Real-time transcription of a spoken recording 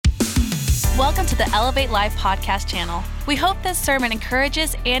Welcome to the Elevate Life podcast channel. We hope this sermon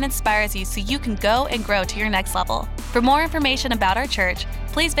encourages and inspires you so you can go and grow to your next level. For more information about our church,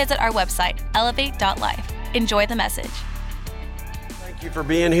 please visit our website, elevate.life. Enjoy the message. Thank you for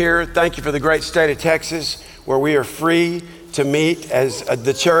being here. Thank you for the great state of Texas, where we are free to meet as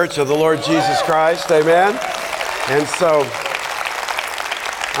the church of the Lord Jesus Christ. Amen. And so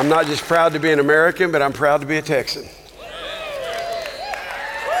I'm not just proud to be an American, but I'm proud to be a Texan.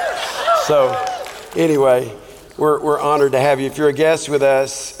 So anyway, we're honored to have you. If you're a guest with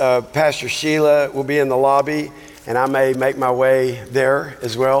us, Pastor Sheila will be in the lobby, and I may make my way there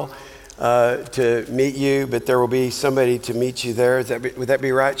as well to meet you, but there will be somebody to meet you there. Would that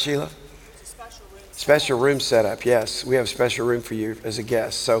be right, Sheila? It's a special room setup, yes. We have a special room for you as a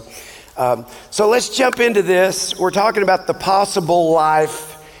guest. So let's jump into this. We're talking about the possible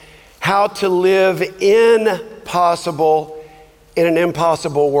life, how to live impossible in an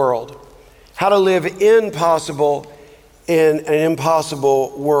impossible world. How to live impossible in an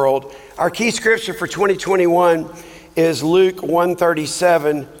impossible world. Our key scripture for 2021 is Luke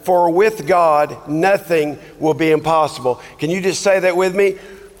 1:37. For with God, nothing will be impossible. Can you just say that with me?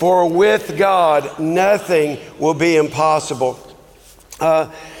 For with God, nothing will be impossible.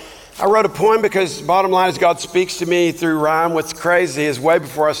 I wrote a poem because bottom line is God speaks to me through rhyme. What's crazy is way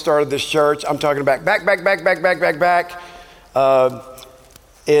before I started this church, I'm talking about back.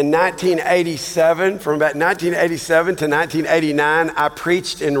 In 1987, from about 1987 to 1989, I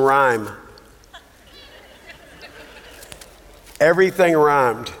preached in rhyme. Everything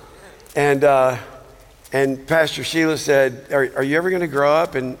rhymed. And Pastor Sheila said, are you ever going to grow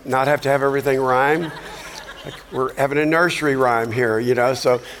up and not have to have everything rhyme? Like, we're having a nursery rhyme here, you know.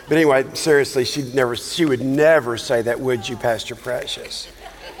 So, but anyway, seriously, she would never say that, would you, Pastor Precious?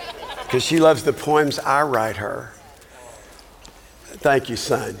 Because she loves the poems I write her. Thank you,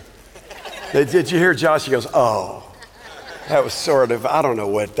 son. Did you hear Josh? He goes, oh, that was sort of, I don't know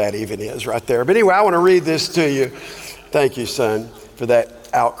what that even is right there. But anyway, I want to read this to you. Thank you, son, for that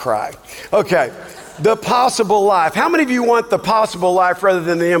outcry. Okay, the possible life. How many of you want the possible life rather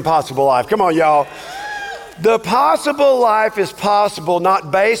than the impossible life? Come on, y'all. The possible life is possible not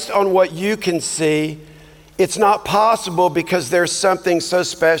based on what you can see. It's not possible because there's something so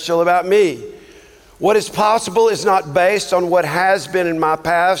special about me. What is possible is not based on what has been in my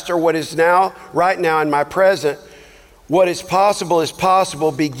past or what is right now in my present. What is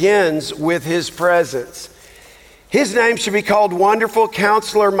possible begins with His presence. His name should be called Wonderful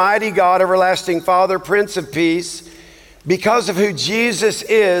Counselor, Mighty God, Everlasting Father, Prince of Peace. Because of who Jesus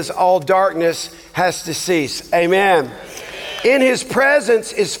is, all darkness has to cease. Amen. In His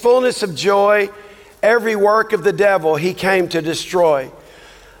presence is fullness of joy. Every work of the devil He came to destroy.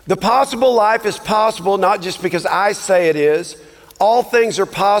 The possible life is possible not just because I say it is. All things are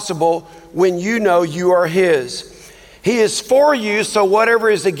possible when you know you are His. He is for you, so whatever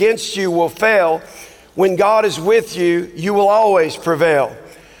is against you will fail. When God is with you, you will always prevail.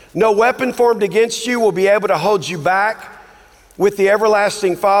 No weapon formed against you will be able to hold you back. With the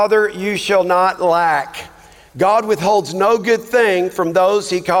everlasting Father, you shall not lack. God withholds no good thing from those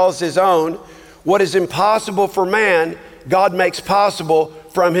He calls His own. What is impossible for man, God makes possible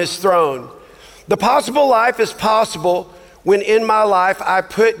from His throne. The possible life is possible when in my life I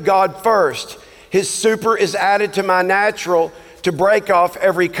put God first. His super is added to my natural to break off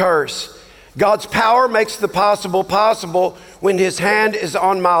every curse. God's power makes the possible possible when His hand is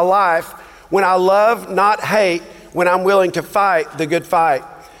on my life, when I love, not hate, when I'm willing to fight the good fight.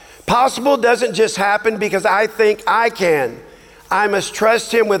 Possible doesn't just happen because I think I can. I must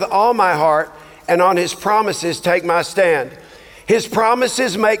trust Him with all my heart and on His promises take my stand. His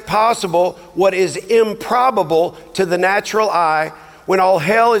promises make possible what is improbable to the natural eye. When all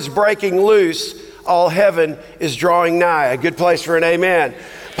hell is breaking loose, all heaven is drawing nigh. A good place for an amen.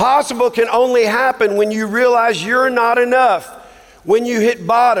 Possible can only happen when you realize you're not enough, when you hit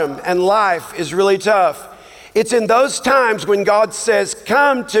bottom and life is really tough. It's in those times when God says,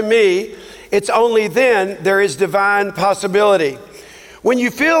 come to me, it's only then there is divine possibility. When you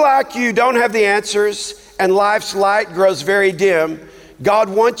feel like you don't have the answers and life's light grows very dim, God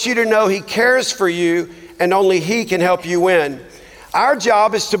wants you to know He cares for you and only He can help you win. Our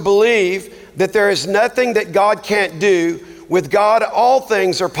job is to believe that there is nothing that God can't do. With God, all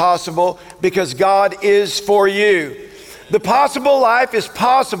things are possible because God is for you. The possible life is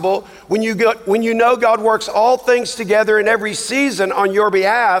possible when you know God works all things together in every season on your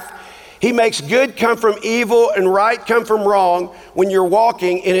behalf. He makes good come from evil and right come from wrong when you're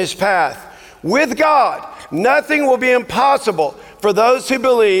walking in His path. With God, nothing will be impossible for those who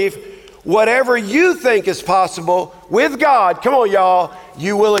believe. whatever you think is possible with God, come on y'all,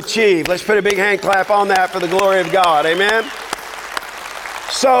 you will achieve. Let's put a big hand clap on that for the glory of God, amen?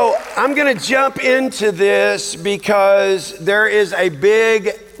 So I'm gonna jump into this because there is a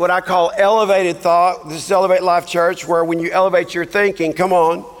big, what I call elevated thought. This is Elevate Life Church, where when you elevate your thinking, come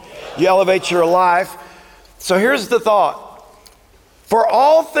on, you elevate your life. So here's the thought. For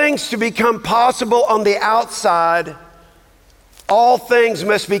all things to become possible on the outside, all things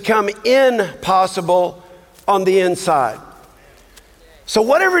must become impossible on the inside. So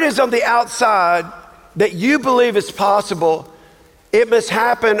whatever it is on the outside that you believe is possible, it must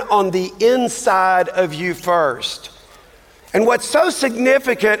happen on the inside of you first. And what's so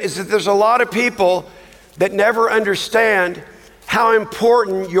significant is that there's a lot of people that never understand how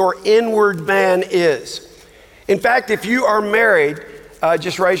important your inward man is. In fact, if you are married,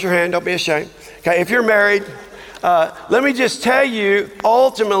 just raise your hand, don't be ashamed. Okay, if you're married, let me just tell you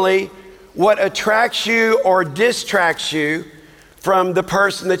ultimately what attracts you or distracts you from the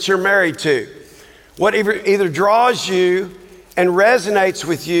person that you're married to. What either draws you and resonates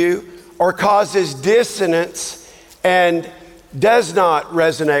with you or causes dissonance and does not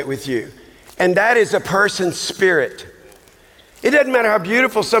resonate with you. And that is a person's spirit. It doesn't matter how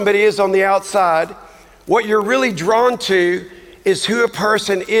beautiful somebody is on the outside. What you're really drawn to is who a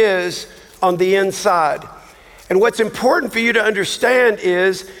person is on the inside. And what's important for you to understand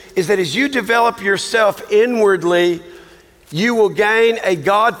is that as you develop yourself inwardly, you will gain a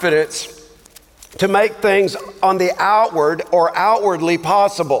confidence to make things on the outward or outwardly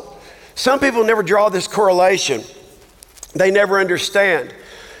possible. Some people never draw this correlation. They never understand.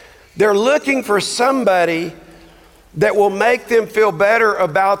 They're looking for somebody that will make them feel better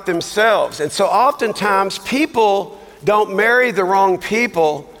about themselves. And so oftentimes people don't marry the wrong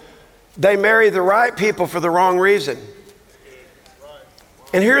people. They marry the right people for the wrong reason.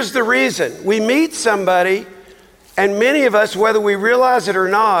 And here's the reason. We meet somebody, and many of us, whether we realize it or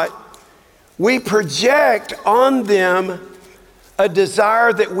not, we project on them a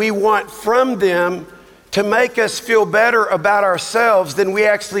desire that we want from them to make us feel better about ourselves than we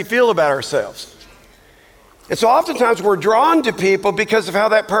actually feel about ourselves. And so oftentimes we're drawn to people because of how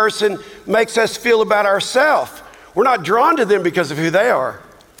that person makes us feel about ourselves. We're not drawn to them because of who they are.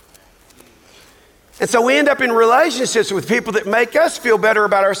 And so we end up in relationships with people that make us feel better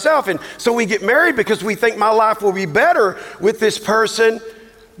about ourselves. And so we get married because we think my life will be better with this person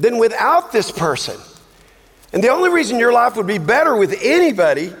than without this person. And the only reason your life would be better with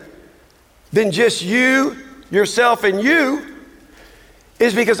anybody than just you, yourself, and you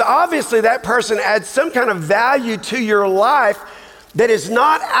is because obviously that person adds some kind of value to your life that is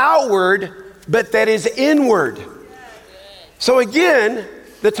not outward, but that is inward. So again,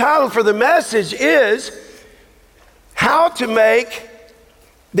 the title for the message is How to Make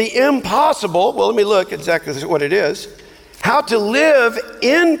the Impossible, well, let me look exactly what it is. How to live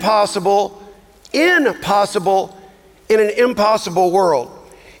impossible in an impossible world.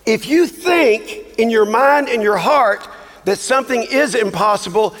 If you think in your mind and your heart that something is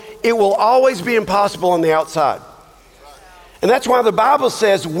impossible, it will always be impossible on the outside. And that's why the Bible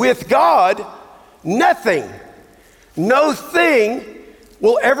says, with God, nothing, no thing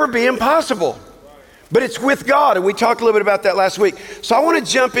will ever be impossible. But it's with God, and we talked a little bit about that last week. So I want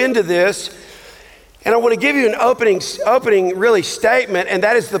to jump into this, and I want to give you an opening really statement, and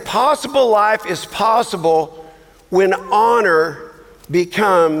that is the possible life is possible when honor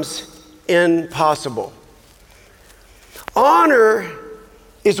becomes impossible. Honor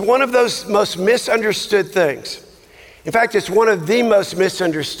is one of those most misunderstood things. In fact, it's one of the most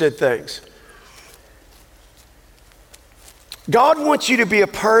misunderstood things. God wants you to be a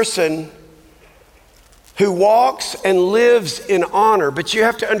person who walks and lives in honor, but you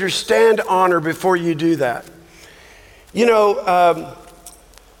have to understand honor before you do that. You know,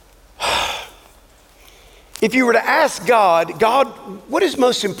 if you were to ask God, what is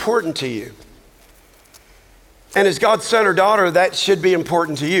most important to you? And as God's son or daughter, that should be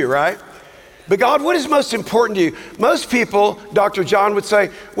important to you, right? But God, what is most important to you? Most people, Dr. John would say,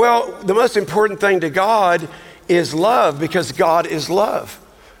 well, the most important thing to God is love because God is love.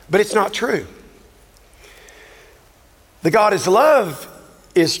 But it's not true. The God is love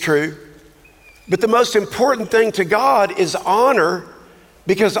is true, but the most important thing to God is honor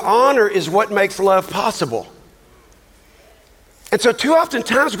because honor is what makes love possible. And so too often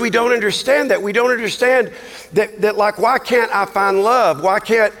times we don't understand that. We don't understand that like, why can't I find love? Why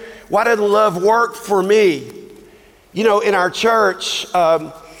doesn't love work for me? You know, in our church,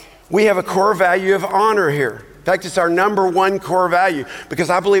 we have a core value of honor here. In fact, it's our number one core value because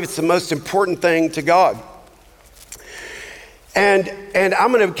I believe it's the most important thing to God. And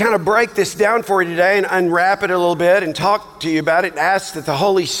I'm going to kind of break this down for you today and unwrap it a little bit and talk to you about it and ask that the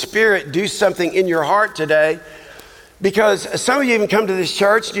Holy Spirit do something in your heart today. Because some of you even come to this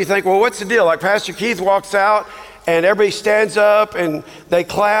church and you think, well, what's the deal? Like Pastor Keith walks out and everybody stands up and they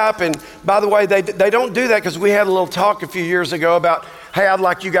clap. And by the way, they don't do that because we had a little talk a few years ago about, hey, I'd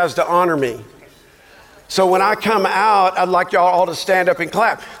like you guys to honor me. So when I come out, I'd like y'all all to stand up and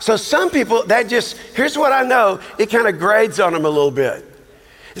clap. So some people, here's what I know, it kind of grades on them a little bit.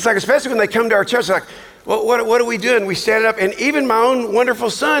 It's like, especially when they come to our church, like, well, what are we doing? We stand up, and even my own wonderful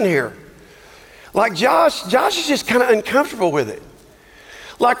son here, like Josh is just kind of uncomfortable with it.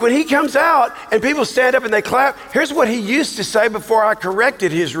 Like when he comes out and people stand up and they clap, here's what he used to say before I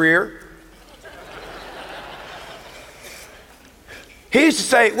corrected his rear. He used to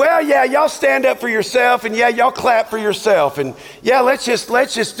say, well, yeah, y'all stand up for yourself, and yeah, y'all clap for yourself, and yeah, let's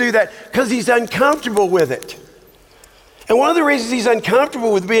just do that, because he's uncomfortable with it. And one of the reasons he's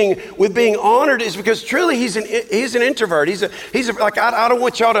uncomfortable with being honored is because truly he's an introvert. He's like, I don't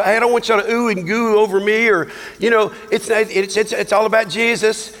want y'all to ooh and goo over me, or it's all about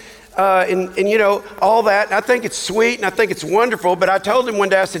Jesus. And all that. And I think it's sweet and I think it's wonderful. But I told him one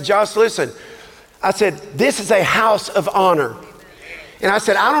day, I said, Josh, listen, I said, this is a house of honor. And I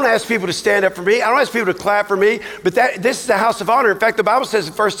said, I don't ask people to stand up for me. I don't ask people to clap for me, but this is a house of honor. In fact, the Bible says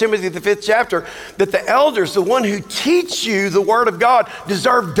in 1 Timothy, the 5th chapter, that the elders, the one who teach you the word of God,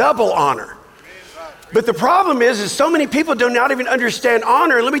 deserve double honor. But the problem is so many people do not even understand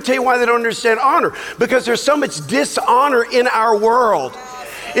honor. And let me tell you why they don't understand honor. Because there's so much dishonor in our world.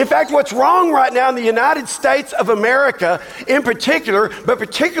 In fact, what's wrong right now in the United States of America in particular, but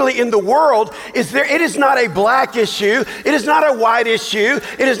particularly in the world, is it is not a black issue. It is not a white issue.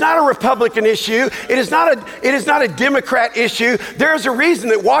 It is not a Republican issue. It is not a Democrat issue. There's a reason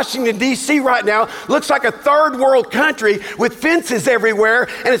that Washington, D.C. right now looks like a third world country with fences everywhere.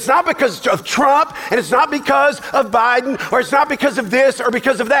 And it's not because of Trump, and it's not because of Biden, or it's not because of this or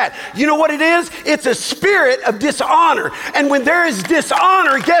because of that. You know what it is? It's a spirit of dishonor. And when there is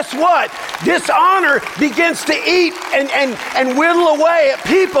dishonor, guess what? Dishonor begins to eat and whittle away at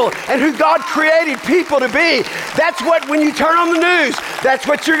people and who God created people to be. That's what, when you turn on the news, that's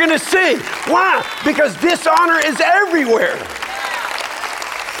what you're going to see. Why? Because dishonor is everywhere.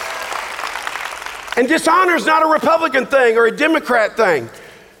 And dishonor is not a Republican thing or a Democrat thing.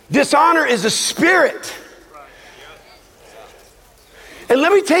 Dishonor is a spirit. And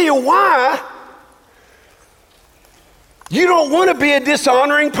let me tell you why you don't want to be a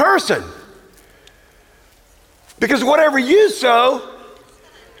dishonoring person. Because whatever you sow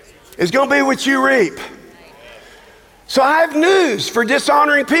is going to be what you reap. So I have news for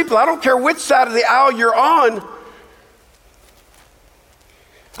dishonoring people. I don't care which side of the aisle you're on.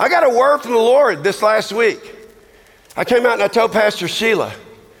 I got a word from the Lord this last week. I came out and I told Pastor Sheila,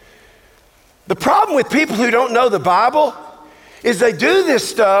 the problem with people who don't know the Bible is they do this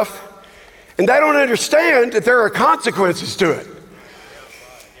stuff and they don't understand that there are consequences to it.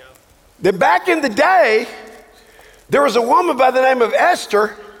 That back in the day, there was a woman by the name of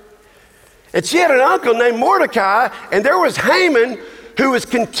Esther, and she had an uncle named Mordecai, and there was Haman who was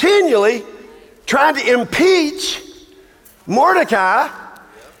continually trying to impeach Mordecai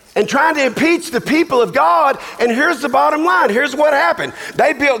and trying to impeach the people of God. And here's the bottom line. Here's what happened.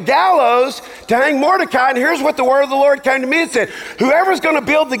 They built gallows to hang Mordecai, and here's what the word of the Lord came to me and said. Whoever's going to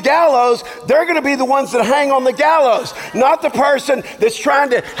build the gallows, they're going to be the ones that hang on the gallows, not the person that's trying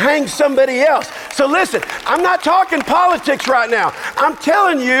to hang somebody else. So listen, I'm not talking politics right now. I'm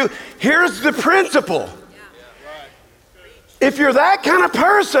telling you, here's the principle. If you're that kind of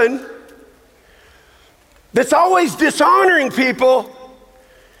person that's always dishonoring people,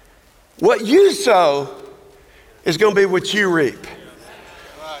 what you sow is going to be what you reap.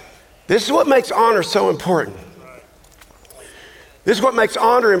 This is what makes honor so important. This is what makes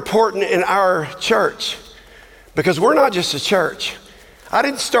honor important in our church, because we're not just a church. I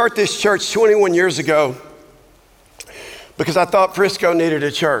didn't start this church 21 years ago because I thought Frisco needed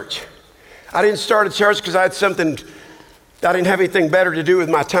a church. I didn't start a church because I didn't have anything better to do with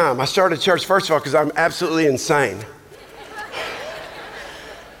my time. I started a church, first of all, because I'm absolutely insane.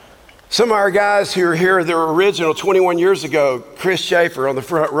 Some of our guys who are here, they're original 21 years ago. Chris Schaefer on the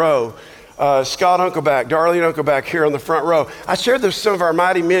front row, Scott Uncleback, Darlene Uncleback here on the front row. I shared this with some of our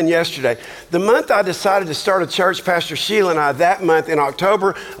mighty men yesterday. The month I decided to start a church, Pastor Sheila and I, that month in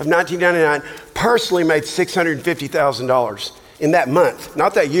October of 1999, personally made $650,000 in that month,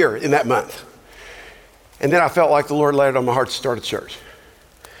 not that year, in that month. And then I felt like the Lord laid it on my heart to start a church.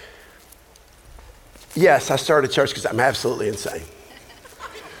 Yes, I started a church because I'm absolutely insane.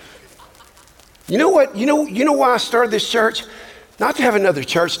 You know what? You know why I started this church? Not to have another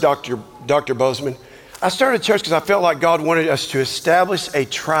church, Dr. Bozeman. I started a church because I felt like God wanted us to establish a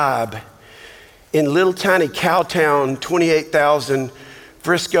tribe in little tiny Cowtown, 28,000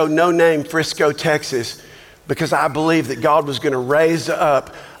 Frisco, no name Frisco, Texas, because I believed that God was going to raise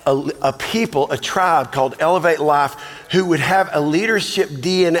up a people, a tribe called Elevate Life, who would have a leadership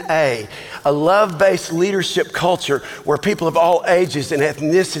DNA, a love-based leadership culture where people of all ages and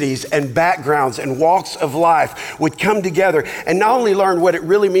ethnicities and backgrounds and walks of life would come together and not only learn what it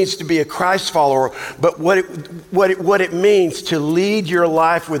really means to be a Christ follower, but what it means to lead your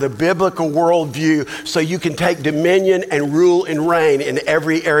life with a biblical worldview so you can take dominion and rule and reign in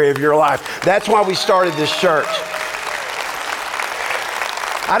every area of your life. That's why we started this church.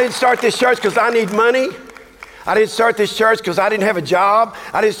 I didn't start this church because I need money. I didn't start this church because I didn't have a job.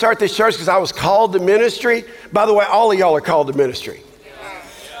 I didn't start this church because I was called to ministry. By the way, all of y'all are called to ministry.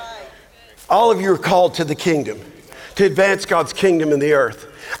 All of you are called to the kingdom, to advance God's kingdom in the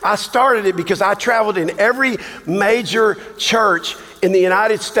earth. I started it because I traveled in every major church in the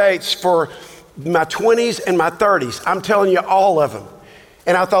United States for my 20s and my 30s. I'm telling you, all of them.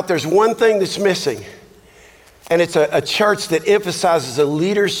 And I thought there's one thing that's missing. And it's a church that emphasizes a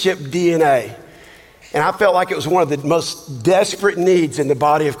leadership DNA. And I felt like it was one of the most desperate needs in the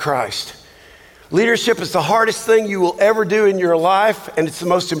body of Christ. Leadership is the hardest thing you will ever do in your life, and it's the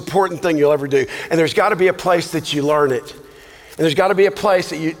most important thing you'll ever do. And there's got to be a place that you learn it. And there's got to be a place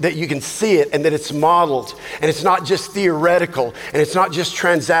that you can see it and that it's modeled. And it's not just theoretical, and it's not just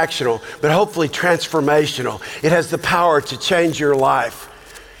transactional, but hopefully transformational. It has the power to change your life.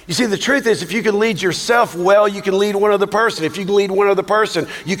 You see, the truth is, if you can lead yourself well, you can lead one other person. If you can lead one other person,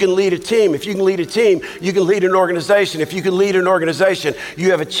 you can lead a team. If you can lead a team, you can lead an organization. If you can lead an organization,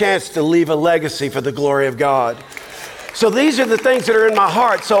 you have a chance to leave a legacy for the glory of God. So these are the things that are in my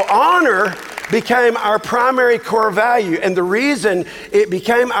heart. So honor became our primary core value. And the reason it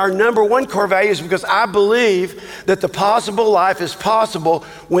became our number one core value is because I believe that the possible life is possible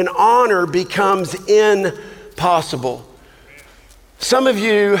when honor becomes impossible. Some of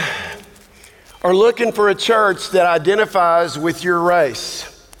you are looking for a church that identifies with your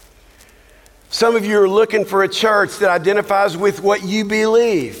race. Some of you are looking for a church that identifies with what you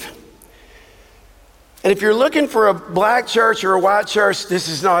believe. And if you're looking for a black church or a white church, this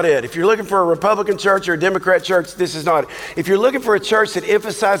is not it. If you're looking for a Republican church or a Democrat church, this is not it. If you're looking for a church that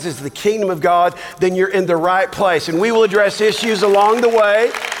emphasizes the kingdom of God, then you're in the right place. And we will address issues along the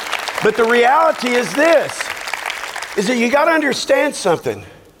way. But the reality is this. Is that you got to understand something.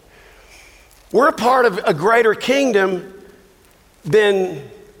 We're a part of a greater kingdom than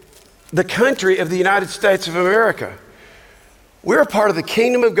the country of the United States of America. We're a part of the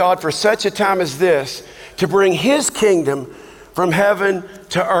kingdom of God for such a time as this to bring his kingdom from heaven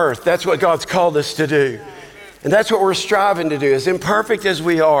to earth. That's what God's called us to do. And that's what we're striving to do, as imperfect as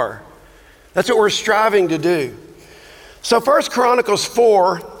we are. That's what we're striving to do. So 1 Chronicles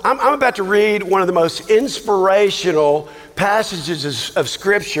 4, I'm about to read one of the most inspirational passages of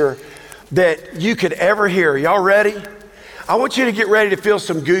scripture that you could ever hear. Y'all ready? I want you to get ready to feel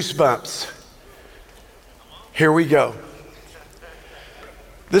some goosebumps. Here we go.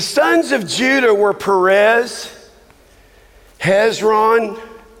 The sons of Judah were Perez, Hezron,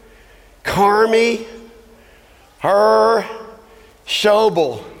 Carmi,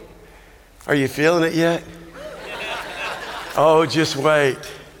 Shobal. Are you feeling it yet? Oh, just wait.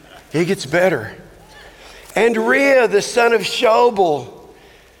 It gets better. And Rhea, the son of Shobal,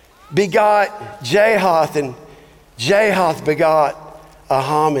 begot Jahath, and Jahath begot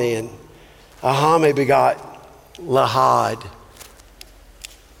Ahami, and Ahami begot Lahad.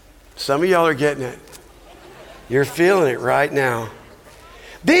 Some of y'all are getting it. You're feeling it right now.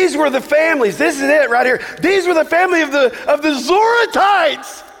 These were the families. This is it right here. These were the family of the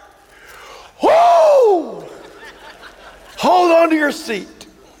Zoratites. Whoo! Hold on to your seat.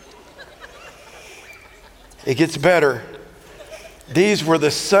 It gets better. These were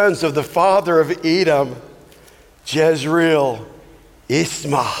the sons of the father of Edom, Jezreel,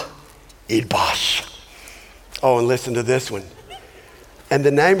 Isma, Idbash. Oh, and listen to this one. And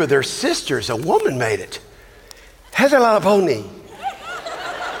the name of their sisters, a woman made it, Hezelaboni.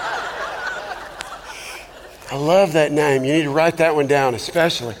 I love that name. You need to write that one down,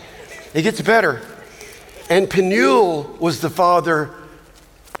 especially. It gets better. And Penuel was the father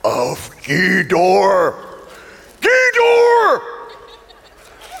of Gedor. Gedor!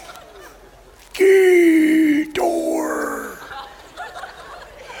 Gedor.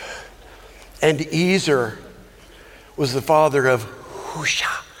 And Ezer was the father of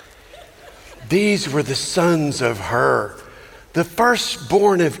Husha. These were the sons of Hur, the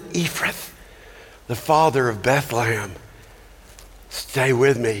firstborn of Ephrath, the father of Bethlehem. Stay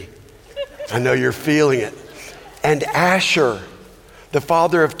with me. I know you're feeling it. And Asher, the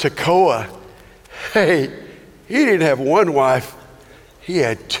father of Tekoa. Hey, he didn't have one wife. He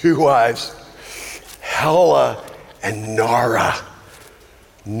had two wives, Helah and Nara.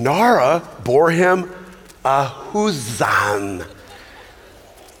 Nara bore him Ahuzan,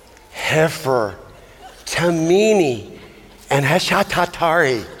 Hefer, Tamini, and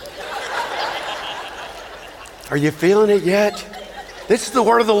Heshatatari. Are you feeling it yet? This is the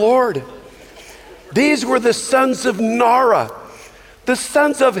word of the Lord. These were the sons of Nara. The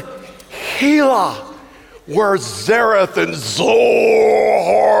sons of Helah were Zereth and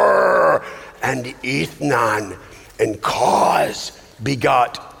Zohar and Ethnan, and Koz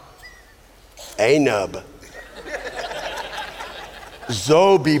begot Anub,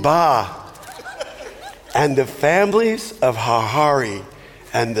 Zobibah, and the families of Hahari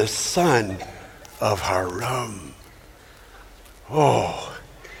and the son of Haram. Oh,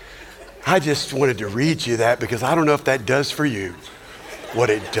 I just wanted to read you that because I don't know if that does for you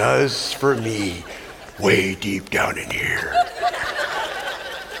what it does for me way deep down in here.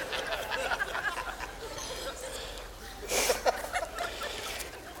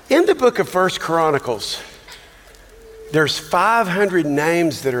 In the book of 1 Chronicles, there's 500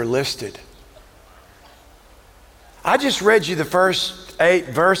 names that are listed. I just read you the first 8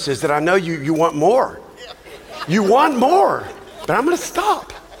 verses that I know you want more. You want more, but I'm going to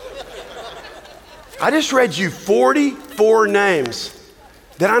stop. I just read you 44 names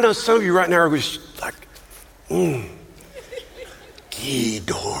that I know some of you right now are just like,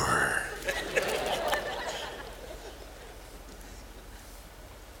 Gidor.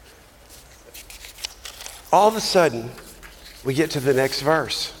 All of a sudden, we get to the next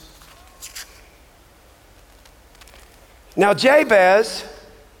verse. Now, Jabez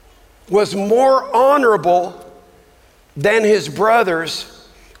was more honorable than his brothers,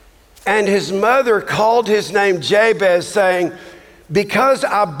 and his mother called his name Jabez, saying, because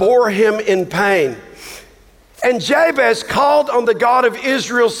I bore him in pain. And Jabez called on the God of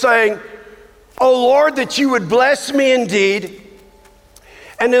Israel, saying, O Lord, that you would bless me indeed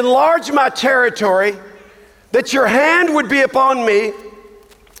and enlarge my territory, that your hand would be upon me,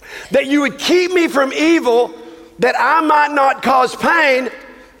 that you would keep me from evil, that I might not cause pain.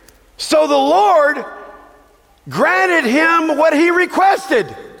 So the Lord granted him what he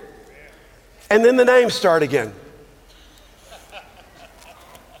requested. And then the names start again.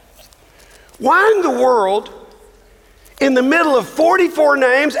 Why in the world, in the middle of 44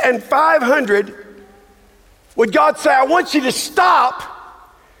 names and 500, would God say, I want you to stop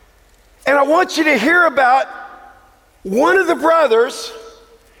and I want you to hear about one of the brothers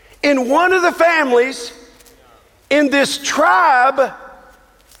in one of the families in this tribe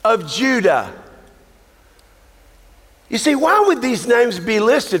of Judah? You see, why would these names be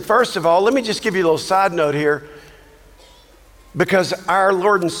listed? First of all, let me just give you a little side note here. Because our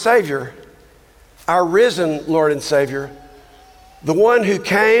Lord and Savior, our risen Lord and Savior, the one who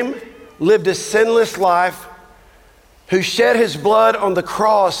came, lived a sinless life, who shed his blood on the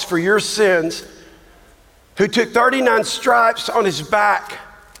cross for your sins, who took 39 stripes on his back,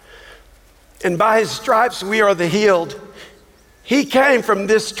 and by his stripes we are the healed. He came from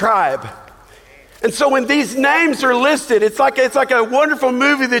this tribe. And so when these names are listed, it's like a wonderful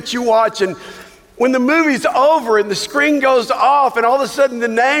movie that you watch, and when the movie's over and the screen goes off and all of a sudden the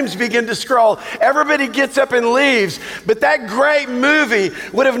names begin to scroll, everybody gets up and leaves. But that great movie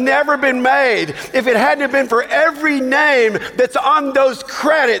would have never been made if it hadn't been for every name that's on those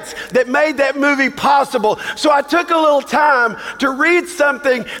credits that made that movie possible. So I took a little time to read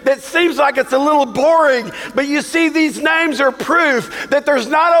something that seems like it's a little boring, but you see, these names are proof that there's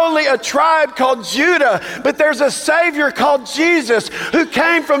not only a tribe called Judah, but there's a Savior called Jesus who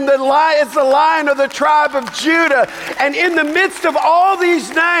came from the Lion of the tribe of Judah. And in the midst of all these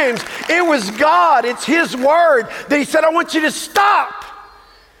names, it was God, it's his word that he said, I want you to stop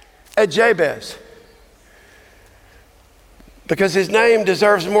at Jabez. Because his name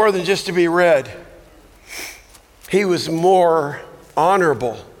deserves more than just to be read. He was more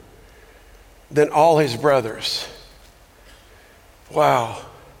honorable than all his brothers. Wow.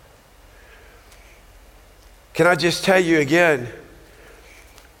 Can I just tell you again,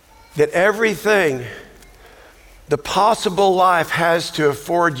 that everything the possible life has to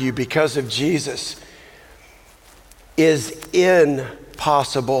afford you because of Jesus is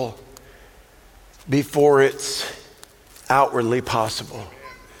impossible before it's outwardly possible.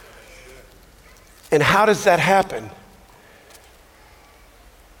 And how does that happen?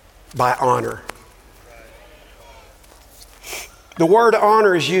 By honor. The word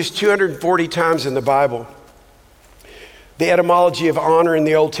honor is used 240 times in the Bible. The etymology of honor in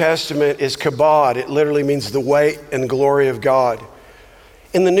the Old Testament is kabod. It literally means the weight and glory of God.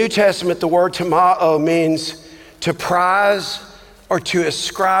 In the New Testament, the word tamao means to prize or to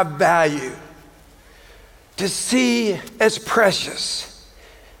ascribe value, to see as precious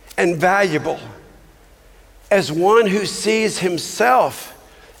and valuable as one who sees himself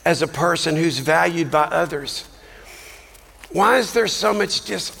as a person who's valued by others. Why is there so much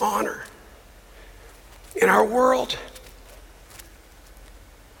dishonor in our world?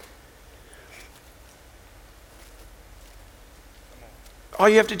 All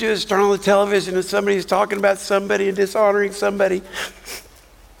you have to do is turn on the television and somebody's talking about somebody and dishonoring somebody.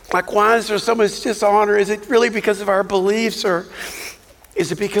 Like, why is there so much dishonor? Is it really because of our beliefs, or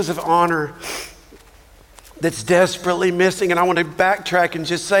is it because of honor that's desperately missing? And I want to backtrack and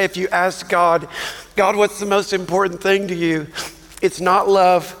just say, if you ask God, what's the most important thing to you? It's not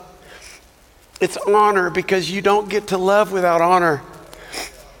love. It's honor, because you don't get to love without honor.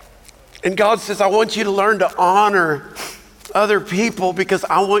 And God says, I want you to learn to honor other people because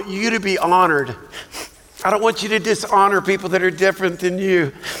I want you to be honored. I don't want you to dishonor people that are different than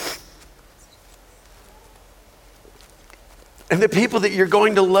you. And the people that you're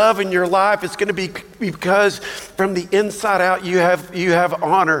going to love in your life, it's going to be because from the inside out you have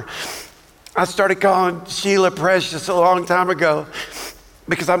honor. I started calling Sheila precious a long time ago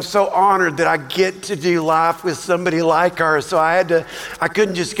because I'm so honored that I get to do life with somebody like her. So I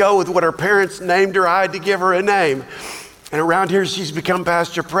couldn't just go with what her parents named her. I had to give her a name. And around here, she's become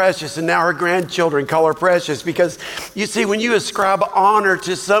Pastor Precious, and now her grandchildren call her Precious, because you see, when you ascribe honor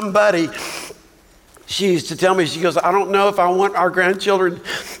to somebody, she used to tell me, she goes, I don't know if I want our grandchildren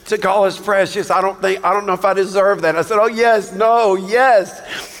to call us Precious. I don't know if I deserve that. I said, oh, yes, no,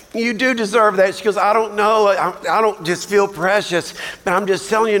 yes. You do deserve that. She goes, I don't know. I don't just feel precious, but I'm just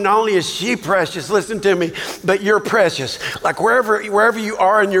telling you, not only is she precious, listen to me, but you're precious. Like wherever you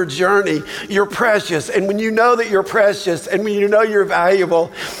are in your journey, you're precious. And when you know that you're precious and when you know you're valuable,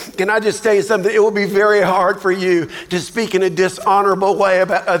 can I just tell you something? It will be very hard for you to speak in a dishonorable way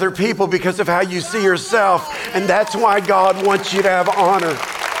about other people because of how you see yourself. And that's why God wants you to have honor.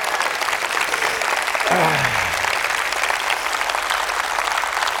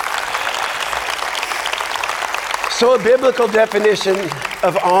 So a biblical definition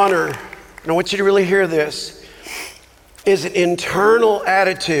of honor, and I want you to really hear this, is an internal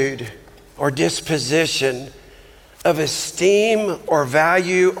attitude or disposition of esteem or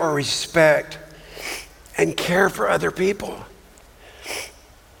value or respect and care for other people.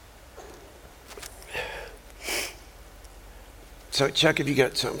 So Chuck, have you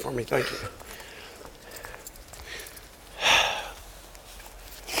got something for me? Thank you.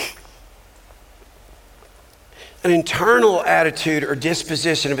 An internal attitude or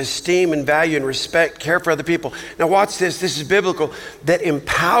disposition of esteem and value and respect, care for other people. Now watch this, this is biblical, that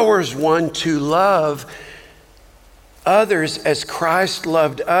empowers one to love others as Christ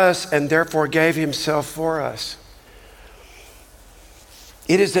loved us and therefore gave himself for us.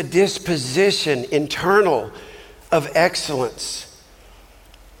 It is a disposition, internal, of excellence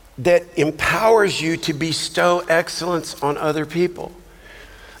that empowers you to bestow excellence on other people.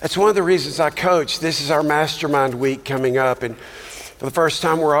 That's one of the reasons I coach. This is our mastermind week coming up. And for the first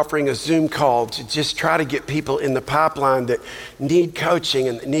time, we're offering a Zoom call to just try to get people in the pipeline that need coaching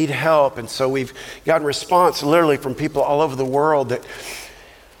and need help. And so we've gotten response literally from people all over the world. That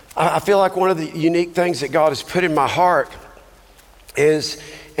I feel like one of the unique things that God has put in my heart is,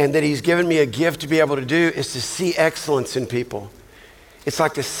 and that he's given me a gift to be able to do, is to see excellence in people. It's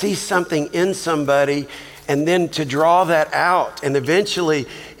like to see something in somebody and then to draw that out. And eventually,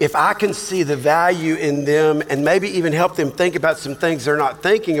 if I can see the value in them and maybe even help them think about some things they're not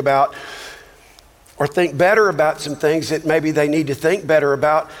thinking about, or think better about some things that maybe they need to think better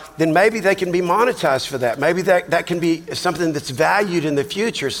about, then maybe they can be monetized for that. Maybe that can be something that's valued in the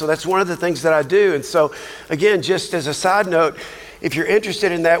future. So that's one of the things that I do. And so again, just as a side note, if you're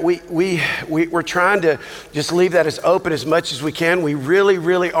interested in that, we're trying to just leave that as open as much as we can. We really,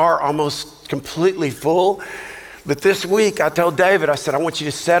 really are almost completely full. But this week I told David, I said, I want you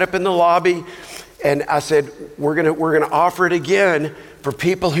to set up in the lobby. And I said, we're gonna offer it again for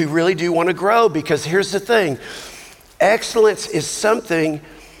people who really do want to grow, because here's the thing. Excellence is something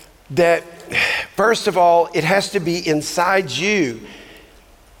that, first of all, it has to be inside you.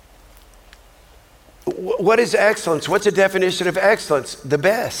 What is excellence? What's a definition of excellence? The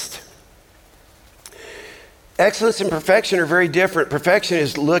best. Excellence and perfection are very different. Perfection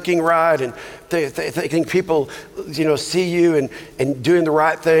is looking right and thinking people, see you and doing the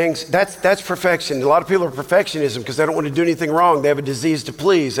right things. That's perfection. A lot of people are perfectionism because they don't want to do anything wrong. They have a disease to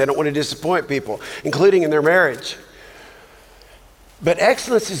please. They don't want to disappoint people, including in their marriage. But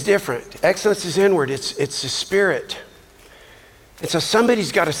excellence is different. Excellence is inward. It's the spirit. And so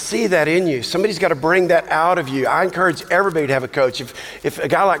somebody's got to see that in you. Somebody's got to bring that out of you. I encourage everybody to have a coach. If a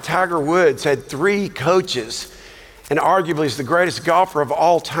guy like Tiger Woods had 3 coaches and arguably is the greatest golfer of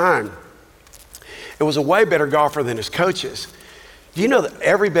all time, and was a way better golfer than his coaches. Do you know that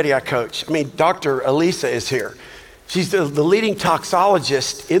everybody I coach, Dr. Elisa is here. She's the leading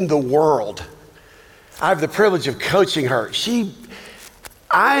toxologist in the world. I have the privilege of coaching her.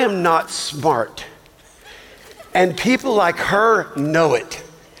 I am not smart. And people like her know it.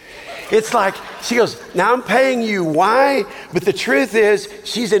 It's like, she goes, now I'm paying you, why? But the truth is,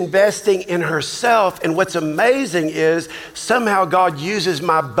 she's investing in herself. And what's amazing is somehow God uses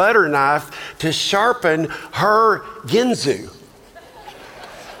my butter knife to sharpen her Ginzu.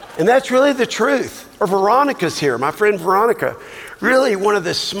 And that's really the truth. Or Veronica's here, my friend Veronica. Really one of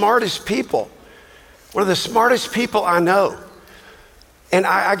the smartest people. One of the smartest people I know. And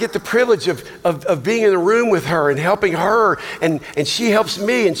I get the privilege of being in the room with her and helping her, and she helps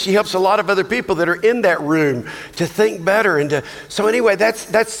me, and she helps a lot of other people that are in that room to think better. So anyway,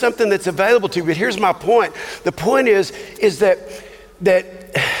 that's something that's available to you. But here's my point. The point is that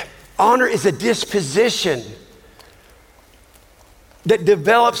honor is a disposition that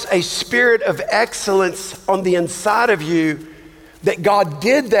develops a spirit of excellence on the inside of you, that God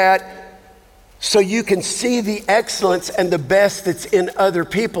did that so you can see the excellence and the best that's in other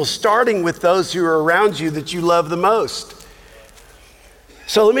people, starting with those who are around you that you love the most.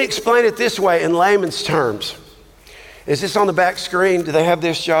 So let me explain it this way in layman's terms. Is this on the back screen? Do they have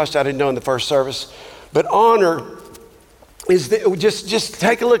this, Josh? I didn't know in the first service. But honor is, just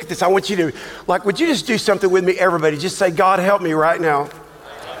take a look at this. I want you to, would you just do something with me, everybody? Just say, God, help me right now.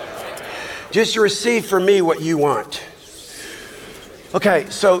 Just receive from me what you want. Okay,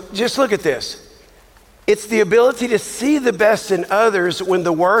 so just look at this. It's the ability to see the best in others when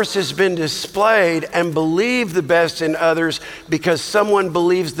the worst has been displayed, and believe the best in others because someone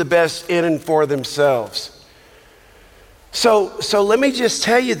believes the best in and for themselves. So let me just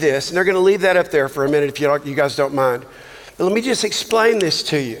tell you this, and they're going to leave that up there for a minute if you guys don't mind. But let me just explain this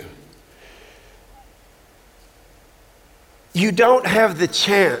to you. You don't have the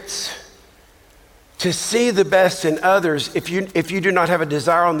chance to see the best in others if you do not have a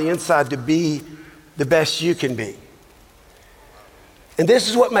desire on the inside to be the best you can be. And this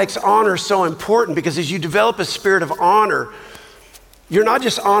is what makes honor so important, because as you develop a spirit of honor, you're not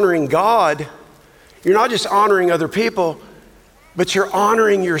just honoring God, you're not just honoring other people, but you're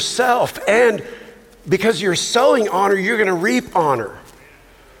honoring yourself. And because you're sowing honor, you're going to reap honor.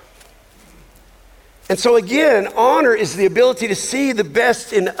 And so again, honor is the ability to see the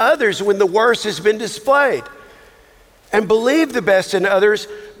best in others when the worst has been displayed, and believe the best in others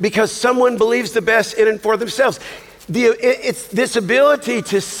because someone believes the best in and for themselves. It's this ability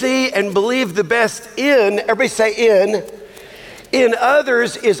to see and believe the best in, everybody say in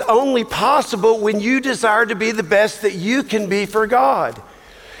others is only possible when you desire to be the best that you can be for God.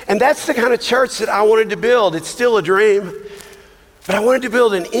 And that's the kind of church that I wanted to build. It's still a dream, but I wanted to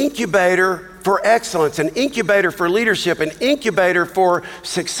build an incubator for excellence, an incubator for leadership, an incubator for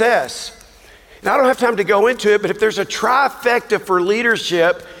success. And I don't have time to go into it, but if there's a trifecta for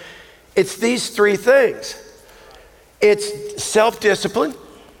leadership, it's these 3 things. It's self-discipline.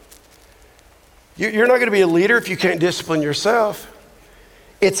 You're not going to be a leader if you can't discipline yourself.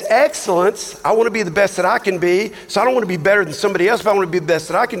 It's excellence. I want to be the best that I can be, so I don't want to be better than somebody else, but I want to be the best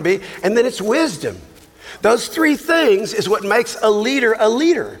that I can be. And then it's wisdom. Those 3 things is what makes a leader a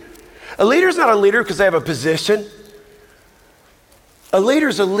leader. A leader's not a leader because they have a position. A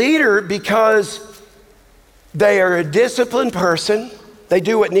leader's a leader because they are a disciplined person. They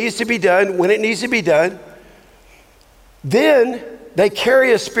do what needs to be done when it needs to be done. Then they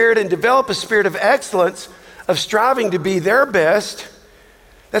carry a spirit and develop a spirit of excellence, of striving to be their best.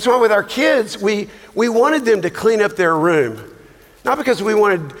 That's why with our kids, we wanted them to clean up their room. Not because we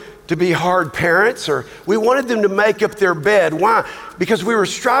wanted to be hard parents, or we wanted them to make up their bed. Why? Because we were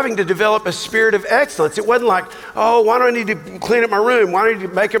striving to develop a spirit of excellence. It wasn't like, oh, why do I need to clean up my room? Why do I need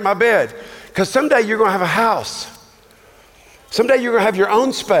to make up my bed? Because someday you're going to have a house. Someday you're going to have your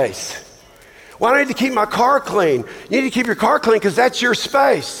own space. Why do I need to keep my car clean? You need to keep your car clean because that's your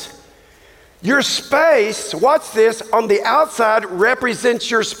space. Your space, watch this, on the outside represents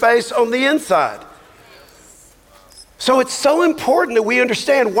your space on the inside. So it's so important that we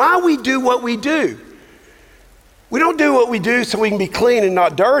understand why we do what we do. We don't do what we do so we can be clean and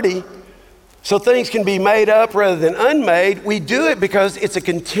not dirty, so things can be made up rather than unmade. We do it because it's a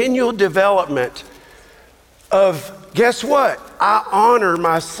continual development of, guess what? I honor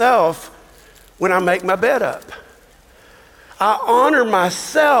myself when I make my bed up. I honor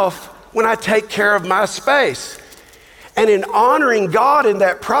myself when I take care of my space. And in honoring God in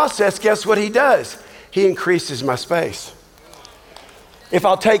that process, guess what he does? He increases my space. If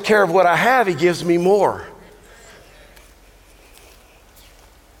I'll take care of what I have, he gives me more.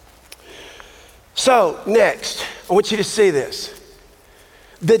 So next, I want you to see this.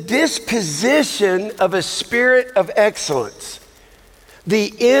 The disposition of a spirit of excellence,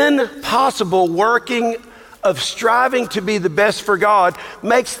 the impossible working of striving to be the best for God,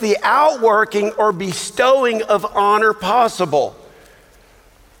 makes the outworking or bestowing of honor possible.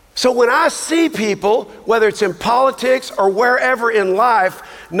 So when I see people, whether it's in politics or wherever in life,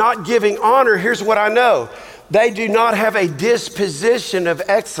 not giving honor, here's what I know. They do not have a disposition of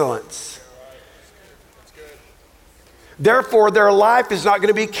excellence. Therefore, their life is not going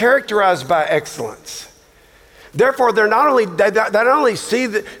to be characterized by excellence. Therefore, they not only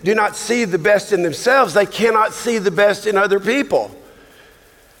do not see the best in themselves, they cannot see the best in other people.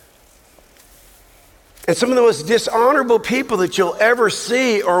 And some of the most dishonorable people that you'll ever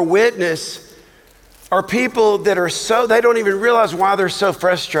see or witness are people that are they don't even realize why they're so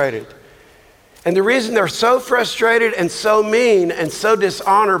frustrated. And the reason they're so frustrated and so mean and so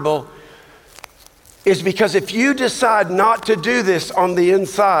dishonorable is because if you decide not to do this on the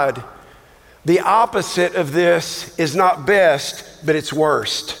inside, the opposite of this is not best, but it's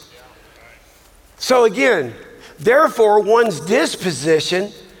worst. So again, therefore, one's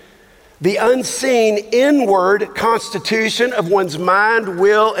disposition, the unseen inward constitution of one's mind,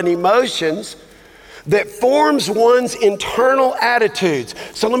 will, and emotions that forms one's internal attitudes.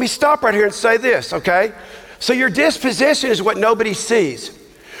 So let me stop right here and say this, okay? So your disposition is what nobody sees.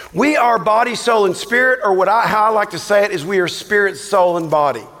 We are body, soul, and spirit, or how I like to say it is we are spirit, soul, and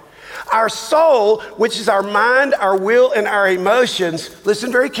body. Our soul, which is our mind, our will, and our emotions,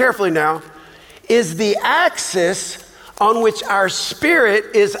 listen very carefully now, is the axis on which our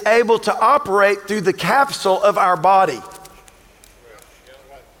spirit is able to operate through the capsule of our body.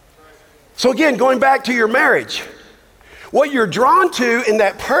 So again, going back to your marriage, what you're drawn to in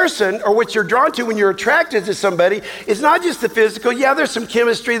that person, or what you're drawn to when you're attracted to somebody, is not just the physical. Yeah, there's some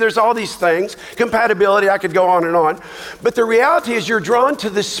chemistry, there's all these things, compatibility, I could go on and on. But the reality is you're drawn to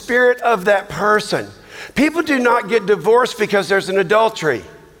the spirit of that person. People do not get divorced because there's an adultery.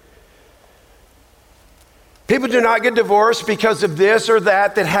 People do not get divorced because of this or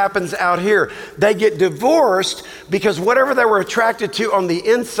that happens out here. They get divorced because whatever they were attracted to on the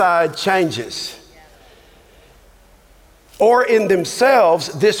inside changes. Or in themselves,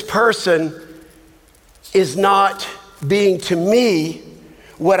 this person is not being to me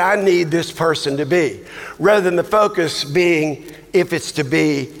what I need this person to be. Rather than the focus being, if it's to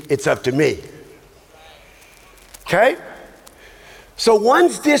be, it's up to me. Okay? So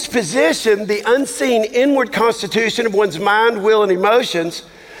one's disposition, the unseen inward constitution of one's mind, will, and emotions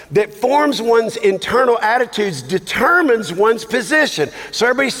that forms one's internal attitudes determines one's position. So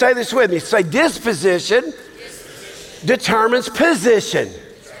everybody say this with me. Say disposition. Determines position.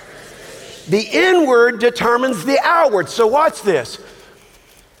 The inward determines the outward. So watch this.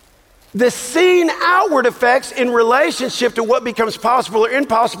 The seen outward effects in relationship to what becomes possible or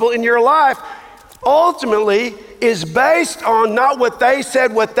impossible in your life ultimately is based on not what they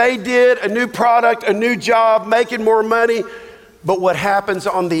said, what they did, a new product, a new job, making more money, but what happens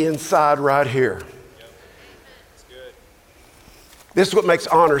on the inside right here. This is what makes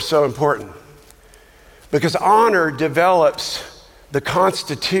honor so important. Because honor develops the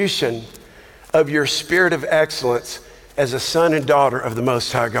constitution of your spirit of excellence as a son and daughter of the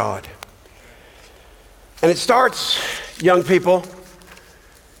Most High God. And it starts, young people,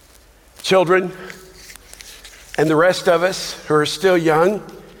 children, and the rest of us who are still young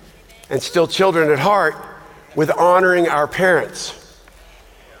and still children at heart, with honoring our parents.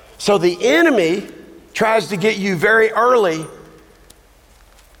 So the enemy tries to get you very early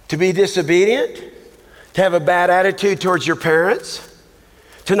to be disobedient, to have a bad attitude towards your parents,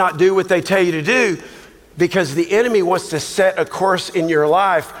 to not do what they tell you to do, because the enemy wants to set a course in your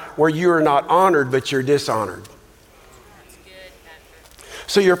life where you are not honored, but you're dishonored.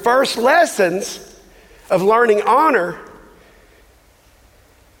 So your first lessons of learning honor,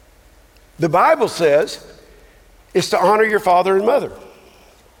 the Bible says, is to honor your father and mother.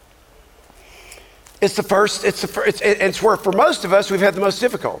 It's where for most of us we've had the most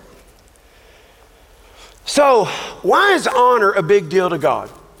difficult. So why is honor a big deal to God?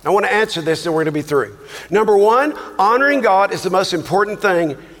 I want to answer this and we're going to be through. Number one, honoring God is the most important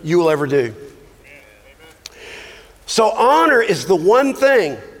thing you will ever do. So honor is the one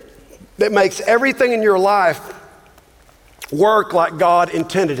thing that makes everything in your life work like God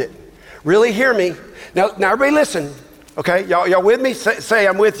intended it. Really hear me. Now everybody listen, okay? Y'all with me? Say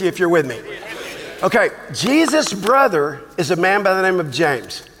I'm with you if you're with me. Okay, Jesus' brother is a man by the name of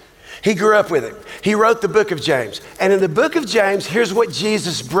James. He grew up with him. He wrote the book of James. And in the book of James, here's what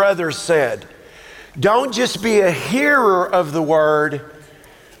Jesus' brother said. Don't just be a hearer of the word,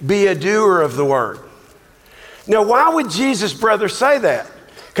 be a doer of the word. Now, why would Jesus' brother say that?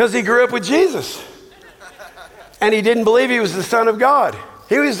 Because he grew up with Jesus. And he didn't believe he was the Son of God.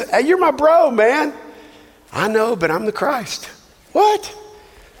 He was, hey, you're my bro, man. I know, but I'm the Christ. What?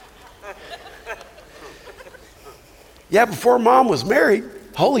 Yeah, before mom was married,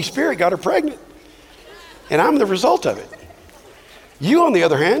 Holy Spirit got her pregnant. And I'm the result of it. You, on the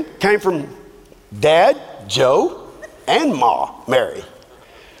other hand, came from Dad, Joe, and Ma, Mary.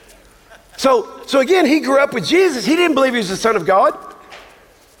 So again, he grew up with Jesus. He didn't believe he was the Son of God.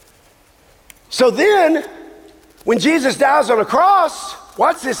 So then, when Jesus dies on a cross,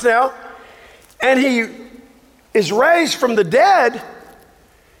 watch this now, and he is raised from the dead,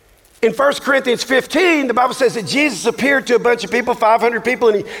 in 1 Corinthians 15, the Bible says that Jesus appeared to a bunch of people, 500 people,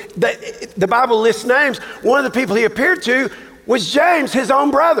 and the Bible lists names. One of the people he appeared to was James, his own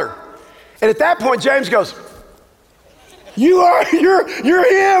brother. And at that point, James goes, you're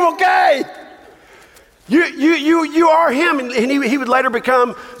him, okay? You are him. And he would later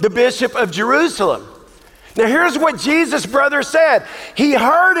become the Bishop of Jerusalem. Now here's what Jesus' brother said. He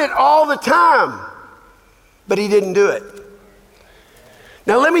heard it all the time, but he didn't do it.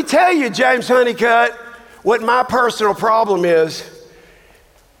 Now let me tell you, James Honeycutt, what my personal problem is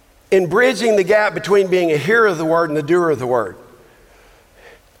in bridging the gap between being a hearer of the word and the doer of the word.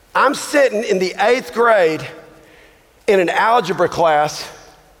 I'm sitting in the 8th grade in an algebra class,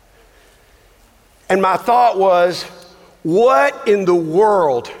 and my thought was, what in the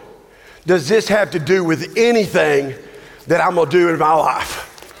world does this have to do with anything that I'm gonna do in my life?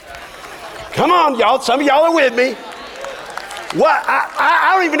 Come on, y'all, some of y'all are with me. What?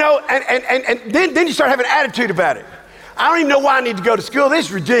 I don't even know, and then you start having an attitude about it. I don't even know why I need to go to school. This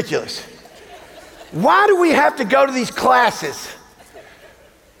is ridiculous. Why do we have to go to these classes?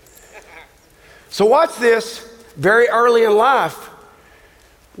 So watch this. Very early in life,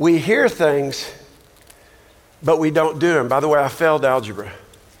 we hear things, but we don't do them. By the way, I failed algebra.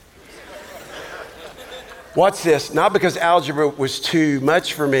 Watch this. Not because algebra was too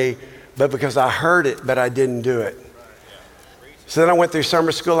much for me, but because I heard it, but I didn't do it. So then I went through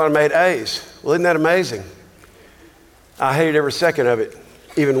summer school and I made A's. Well, isn't that amazing? I hated every second of it,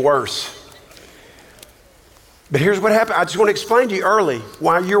 even worse. But here's what happened. I just want to explain to you early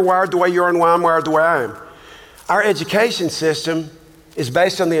why you're wired the way you are and why I'm wired the way I am. Our education system is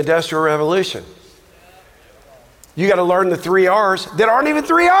based on the Industrial Revolution. You got to learn the 3 R's that aren't even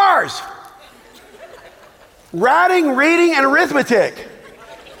 3 R's. Writing, reading, and arithmetic.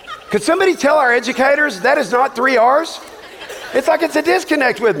 Could somebody tell our educators that is not 3 R's? It's like it's a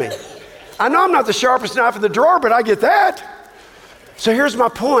disconnect with me. I know I'm not the sharpest knife in the drawer, but I get that. So here's my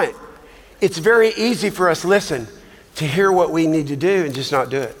point. It's very easy for us, listen, to hear what we need to do and just not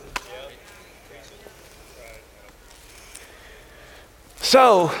do it.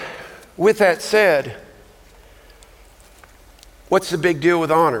 So, with that said, what's the big deal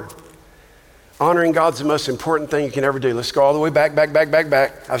with honor? Honoring God's the most important thing you can ever do. Let's go all the way back.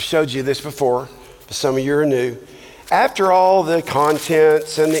 I've showed you this before, but some of you are new. After all the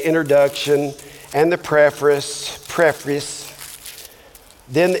contents and the introduction and the preface,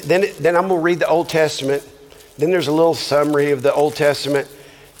 then I'm going to read the Old Testament. Then there's a little summary of the Old Testament.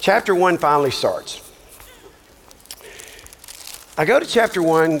 Chapter 1 finally starts. I go to chapter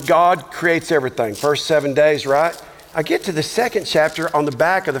 1, God creates everything. First 7 days, right? I get to the second chapter on the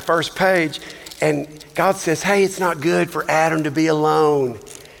back of the first page, and God says, hey, it's not good for Adam to be alone.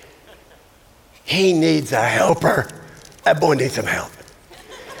 He needs a helper. That boy needs some help.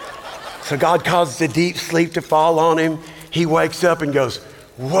 So God causes a deep sleep to fall on him. He wakes up and goes,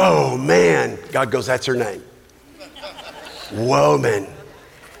 whoa, man. God goes, that's her name. Whoa, man.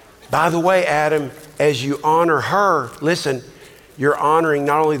 By the way, Adam, as you honor her, listen, you're honoring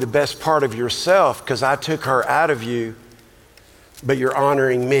not only the best part of yourself, because I took her out of you, but you're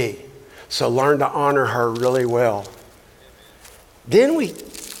honoring me. So learn to honor her really well. Then we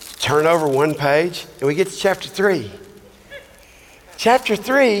turn over one page and we get to chapter 3. Chapter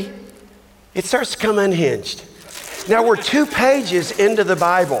 3, it starts to come unhinged. Now we're 2 pages into the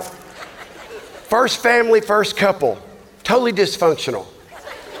Bible. First family, first couple, totally dysfunctional.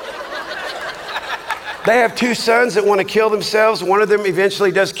 They have two sons that want to kill themselves. One of them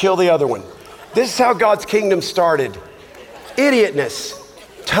eventually does kill the other one. This is how God's kingdom started. Idiotness,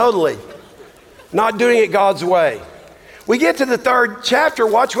 totally. Not doing it God's way. We get to the third chapter,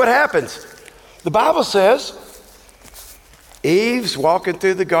 watch what happens. The Bible says, Eve's walking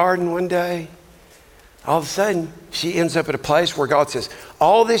through the garden one day. All of a sudden, she ends up at a place where God says,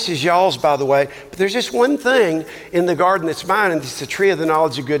 all this is y'all's, by the way, but there's just one thing in the garden that's mine, and it's the tree of the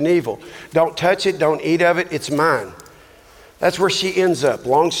knowledge of good and evil. Don't touch it, don't eat of it, it's mine. That's where she ends up.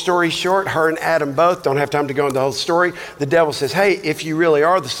 Long story short, her and Adam both, don't have time to go into the whole story. The devil says, hey, if you really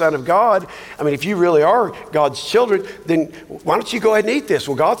are the Son of God, if you really are God's children, then why don't you go ahead and eat this?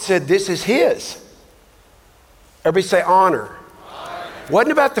 Well, God said this is his. Everybody say honor.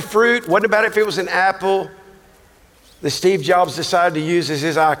 Wasn't about the fruit, wasn't about if it was an apple that Steve Jobs decided to use as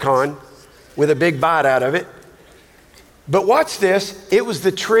his icon with a big bite out of it. But watch this, it was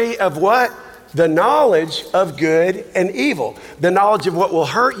the tree of what? The knowledge of good and evil. The knowledge of what will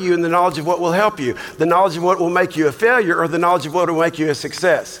hurt you and the knowledge of what will help you. The knowledge of what will make you a failure or the knowledge of what will make you a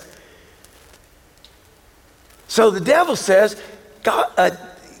success. So the devil says, God,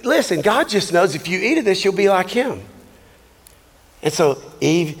 listen, God just knows if you eat of this, you'll be like him. And so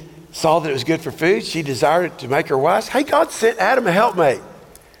Eve saw that it was good for food. She desired it to make her wise. Hey, God sent Adam a helpmate.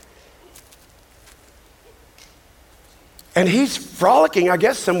 And he's frolicking, I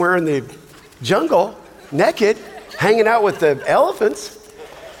guess, somewhere in the jungle, naked, hanging out with the elephants.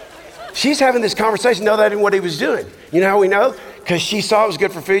 She's having this conversation. No, that isn't what he was doing. You know how we know? Because she saw it was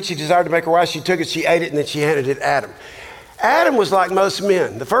good for food. She desired to make her wise. She took it, she ate it, and then she handed it to Adam. Adam was like most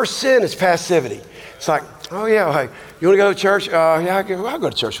men. The first sin is passivity. It's like, oh yeah, hey, you want to go to church? Yeah, I'll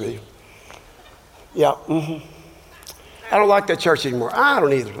go to church with you. Yeah, I don't like that church anymore. I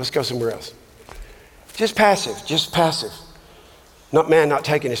don't either. Let's go somewhere else. Just passive. Not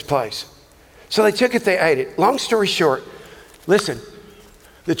taking his place. So they took it, they ate it. Long story short, listen,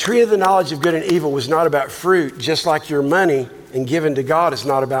 the tree of the knowledge of good and evil was not about fruit, just like your money and given to God is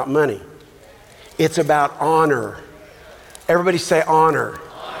not about money. It's about honor. Everybody say honor.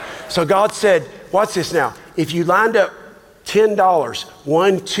 So God said, watch this now. If you lined up $10,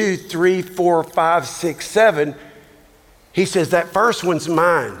 1, 2, 3, 4, 5, 6, 7, he says that first one's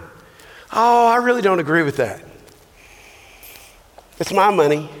mine. Oh, I really don't agree with that. It's my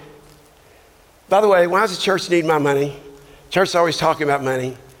money. By the way, why does the church need my money? Church is always talking about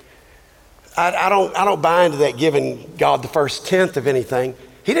money. I don't buy into that giving God the first tenth of anything.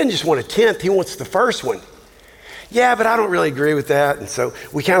 He doesn't just want a tenth, he wants the first one. Yeah, but I don't really agree with that. And so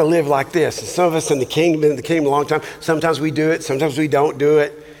we kind of live like this. And some of us in the kingdom, been in the kingdom a long time. Sometimes we do it, sometimes we don't do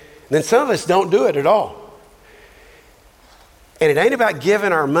it. And then some of us don't do it at all. And it ain't about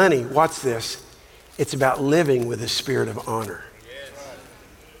giving our money. Watch this. It's about living with a spirit of honor.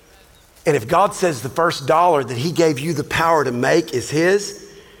 And if God says the first dollar that he gave you the power to make is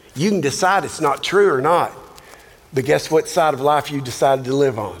his, you can decide it's not true or not. But guess what side of life you decided to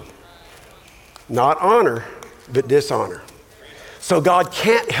live on? Not honor, but dishonor. So God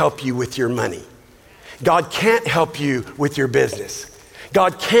can't help you with your money. God can't help you with your business.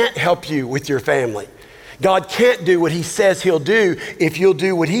 God can't help you with your family. God can't do what he says he'll do if you'll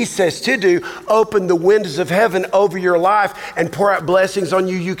do what he says to do, open the windows of heaven over your life and pour out blessings on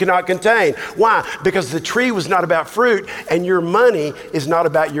you you cannot contain. Why? Because the tree was not about fruit and your money is not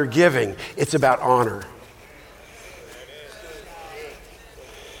about your giving. It's about honor.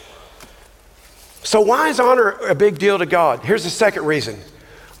 So why is honor a big deal to God? Here's the second reason.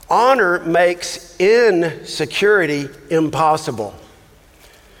 Honor makes insecurity impossible.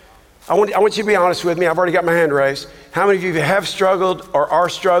 I want you to be honest with me. I've already got my hand raised. How many of you have struggled or are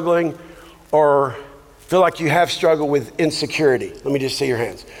struggling or feel like you have struggled with insecurity? Let me just see your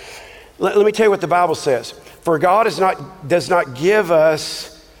hands. Let me tell you what the Bible says. For God does not give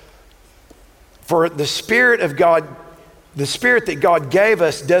us, for the Spirit of God, the Spirit that God gave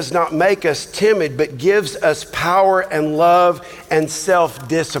us does not make us timid, but gives us power and love and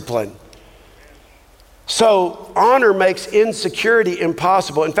self-discipline. So honor makes insecurity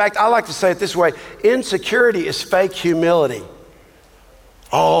impossible. In fact, I like to say it this way. Insecurity is fake humility.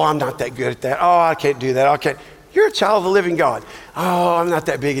 Oh, I'm not that good at that. Oh, I can't do that. I can't. You're a child of the living God. Oh, I'm not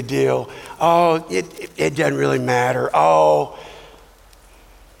that big a deal. Oh, it doesn't really matter. Oh.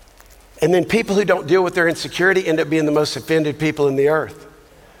 And then people who don't deal with their insecurity end up being the most offended people in the earth.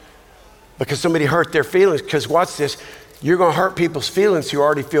 Because somebody hurt their feelings. Because watch this, you're going to hurt people's feelings who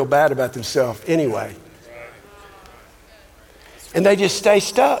already feel bad about themselves anyway. And they just stay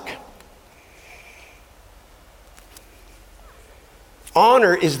stuck.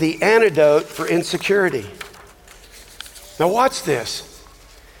 Honor is the antidote for insecurity. Now watch this.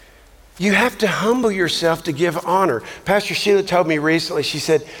 You have to humble yourself to give honor. Pastor Sheila told me recently, she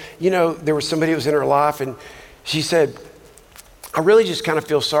said, there was somebody who was in her life, and she said, I really just kind of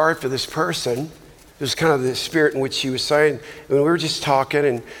feel sorry for this person. It was kind of the spirit in which she was saying, and we were just talking,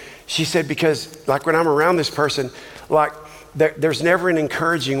 and she said, because like when I'm around this person, like there's never an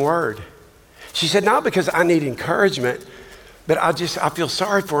encouraging word. She said, not because I need encouragement, but I feel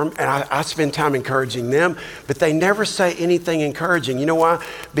sorry for them, and I spend time encouraging them, but they never say anything encouraging. You know why?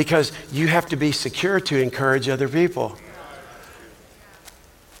 Because you have to be secure to encourage other people.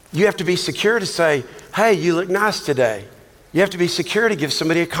 You have to be secure to say, hey, you look nice today. You have to be secure to give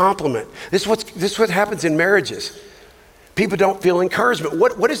somebody a compliment. This is what happens in marriages. People don't feel encouragement.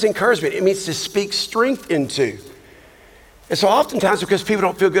 What is encouragement? It means to speak strength into. And so oftentimes, because people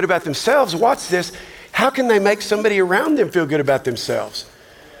don't feel good about themselves, watch this, how can they make somebody around them feel good about themselves?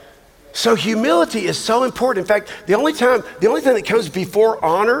 So humility is so important. In fact, the only thing that comes before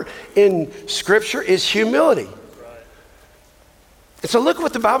honor in Scripture is humility. And so look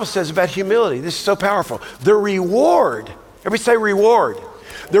what the Bible says about humility. This is so powerful. The reward, everybody say reward.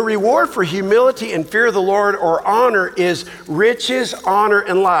 The reward for humility and fear of the Lord or honor is riches, honor,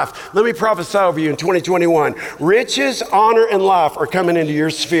 and life. Let me prophesy over you in 2021. Riches, honor, and life are coming into your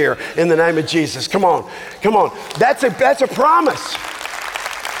sphere in the name of Jesus. Come on. That's a promise.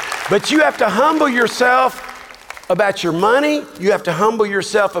 But you have to humble yourself about your money. You have to humble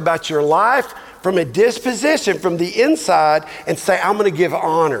yourself about your life from a disposition from the inside and say, I'm going to give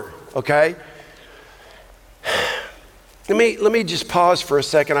honor, okay? Let me just pause for a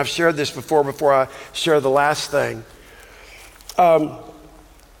second. I've shared this before I share the last thing.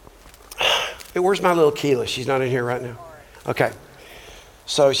 Where's my little Keela? She's not in here right now. Okay.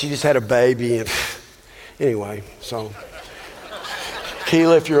 So she just had a baby, and anyway, so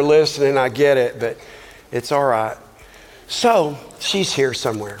Keela, if you're listening, I get it, but it's all right. So she's here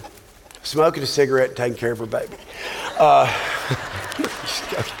somewhere, smoking a cigarette and taking care of her baby.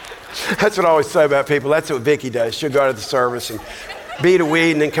 That's what I always say about people. That's what Vicky does. She'll go to the service and beat a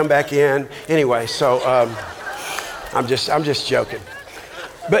weed and then come back in. Anyway, so I'm just joking.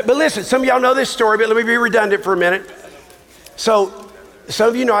 But listen, some of y'all know this story, but let me be redundant for a minute. So some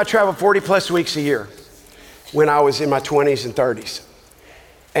of you know I traveled 40 plus weeks a year when I was in my 20s and 30s.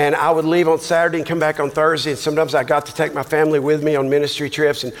 And I would leave on Saturday and come back on Thursday. And sometimes I got to take my family with me on ministry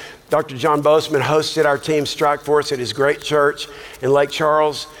trips. And Dr. John Bozeman hosted our team Strike Force at his great church in Lake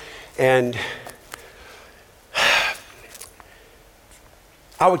Charles. And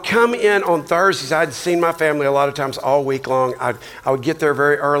I would come in on Thursdays. I'd seen my family a lot of times all week long. I would get there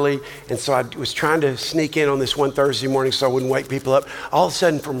very early. And so I was trying to sneak in on this one Thursday morning so I wouldn't wake people up. All of a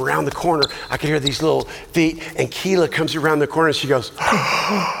sudden, from around the corner, I could hear these little feet. And Keela comes around the corner and she goes,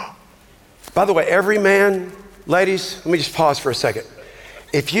 by the way, every man, ladies, let me just pause for a second.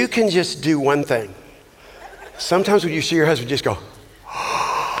 If you can just do one thing, sometimes when you see your husband just go,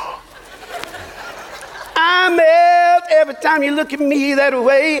 I melt every time you look at me that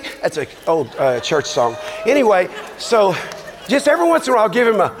way. That's an old church song. Anyway, so just every once in a while, I'll give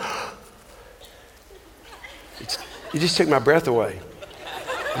him you just took my breath away.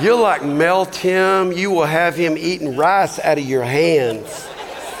 You'll like melt him. You will have him eating rice out of your hands.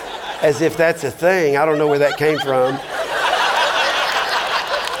 As if that's a thing. I don't know where that came from.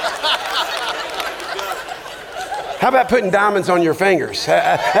 How about putting diamonds on your fingers?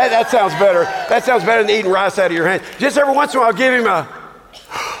 That sounds better. That sounds better than eating rice out of your hand. Just every once in a while, give him a.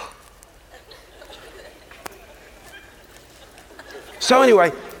 So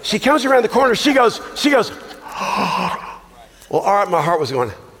anyway, she comes around the corner. She goes, well, all right, my heart was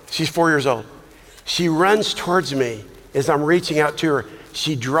going. She's 4 years old. She runs towards me as I'm reaching out to her.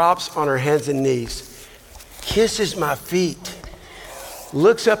 She drops on her hands and knees, kisses my feet,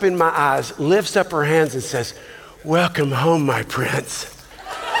 looks up in my eyes, lifts up her hands and says, welcome home, my prince.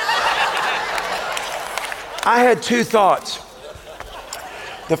 I had two thoughts.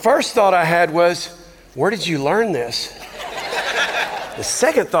 The first thought I had was, where did you learn this? The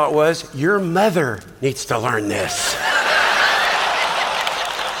second thought was, your mother needs to learn this.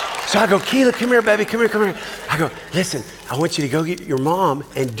 So I go, Keela, come here, baby, come here. I go, listen, I want you to go get your mom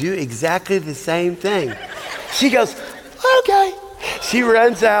and do exactly the same thing. She goes, okay. She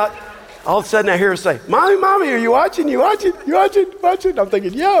runs out. All of a sudden I hear her say, Mommy, are you watching? You watching? I'm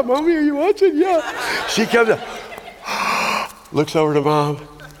thinking, yeah, Mommy, are you watching? Yeah. She comes up, looks over to Mom,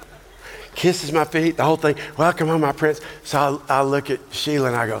 kisses my feet, the whole thing. Welcome home, my prince. So I look at Sheila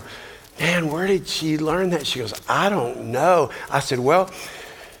and I go, man, where did she learn that? She goes, I don't know. I said, well,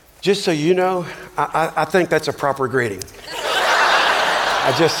 just so you know, I think that's a proper greeting.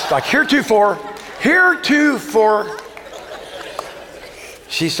 I just, like, heretofore.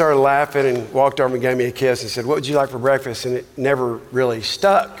 she started laughing and walked over and gave me a kiss and said, "What would you like for breakfast?" And it never really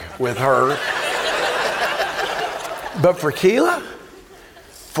stuck with her. But for Keela,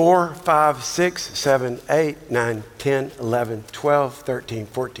 4, 5, 6, 7, 8, 9, 10, 11, 12, 13,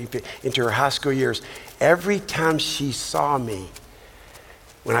 14, 15, into her high school years, every time she saw me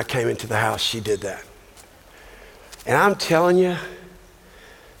when I came into the house, she did that. And I'm telling you,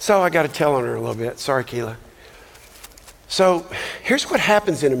 so I got to tell on her a little bit. Sorry, Keela. So here's what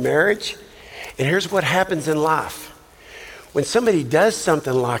happens in a marriage, and here's what happens in life. When somebody does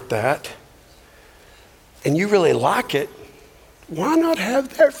something like that, and you really like it, why not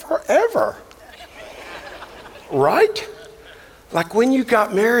have that forever? Right? Like when you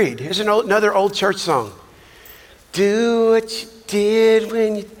got married. Here's another old church song. Do what you did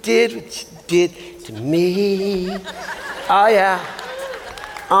when you did what you did to me. Oh yeah.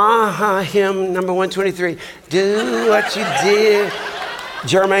 Hymn number 123. Do what you did.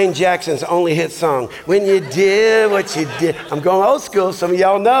 Jermaine Jackson's only hit song. When you did what you did. I'm going old school, some of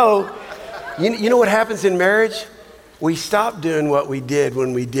y'all know. You know what happens in marriage? We stop doing what we did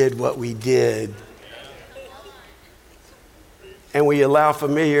when we did what we did. And we allow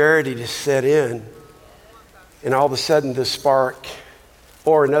familiarity to set in. And all of a sudden the spark,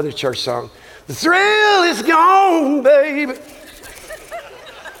 or another church song, the thrill is gone, baby.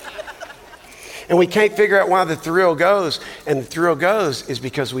 And we can't figure out why the thrill goes. And the thrill goes is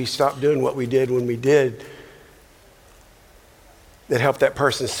because we stopped doing what we did when we did. That helped that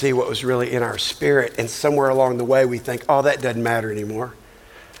person see what was really in our spirit. And somewhere along the way, we think, oh, that doesn't matter anymore.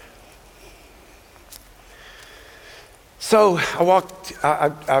 So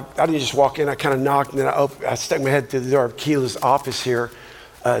I didn't just walk in, I kind of knocked, and then I stuck my head through the door of Keela's office here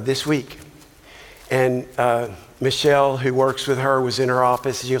this week. And Michelle, who works with her, was in her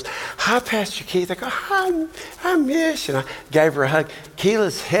office. And she goes, "Hi, Pastor Keith." I go, "Hi, Mish." And I gave her a hug.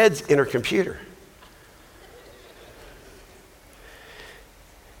 Keela's head's in her computer.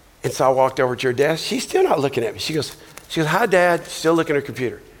 And so I walked over to her desk. She's still not looking at me. She goes, "Hi, Dad." Still looking at her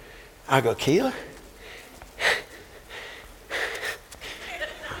computer. I go, "Keela,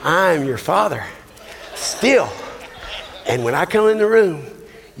 I'm your father, still. And when I come in the room,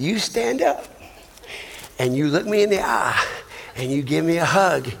 you stand up and you look me in the eye and you give me a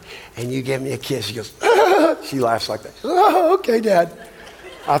hug and you give me a kiss." She goes, "Ah." She laughs like that. She goes, "Oh, okay, Dad."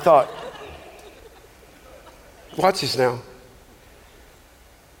 I thought, watch this now.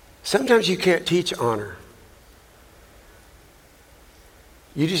 Sometimes you can't teach honor.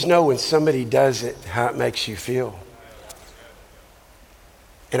 You just know when somebody does it, how it makes you feel.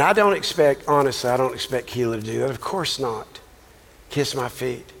 And I don't expect Keela to do that. Of course not. Kiss my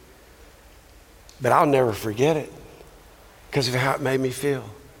feet. But I'll never forget it because of how it made me feel.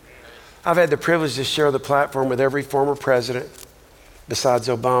 I've had the privilege to share the platform with every former president besides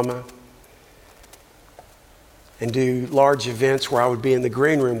Obama, and do large events where I would be in the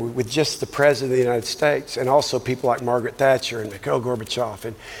green room with just the President of the United States, and also people like Margaret Thatcher and Mikhail Gorbachev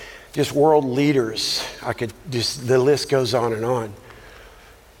and just world leaders. The list goes on and on.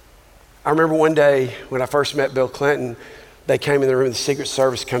 I remember one day when I first met Bill Clinton, they came in the room, the Secret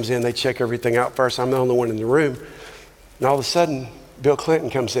Service comes in, they check everything out first. I'm the only one in the room. And all of a sudden, Bill Clinton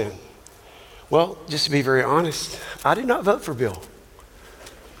comes in. Well, just to be very honest, I did not vote for Bill.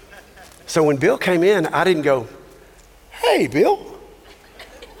 So when Bill came in, I didn't go, "Hey, Bill,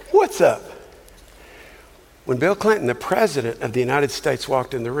 what's up?" When Bill Clinton, the President of the United States,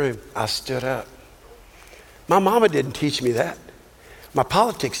 walked in the room, I stood up. My mama didn't teach me that. My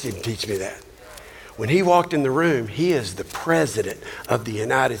politics didn't teach me that. When he walked in the room, he is the President of the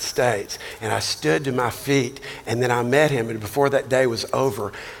United States. And I stood to my feet, and then I met him. And before that day was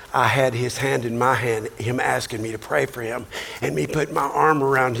over, I had his hand in my hand, him asking me to pray for him, and me putting my arm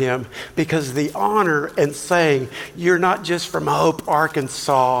around him, because the honor and saying, "You're not just from Hope,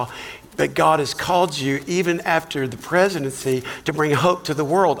 Arkansas, but God has called you, even after the presidency, to bring hope to the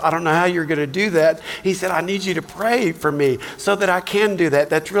world. I don't know how you're going to do that." He said, "I need you to pray for me so that I can do that.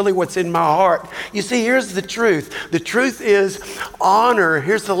 That's really what's in my heart." You see, here's the truth. The truth is honor.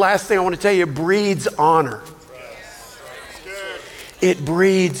 Here's the last thing I want to tell you. It breeds honor. It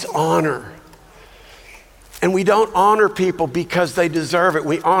breeds honor. And we don't honor people because they deserve it.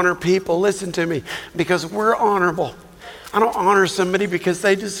 We honor people, listen to me, because we're honorable. I don't honor somebody because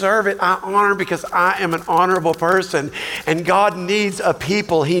they deserve it. I honor because I am an honorable person. And God needs a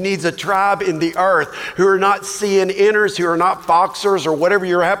people. He needs a tribe in the earth who are not CNNers, who are not Foxers, or whatever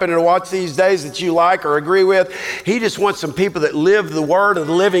you're happening to watch these days that you like or agree with. He just wants some people that live the word of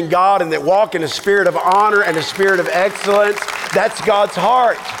the living God and that walk in a spirit of honor and a spirit of excellence. That's God's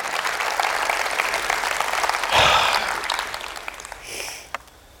heart.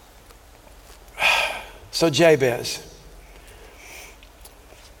 So Jabez,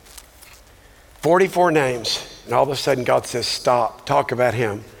 44 names, and all of a sudden God says, stop, talk about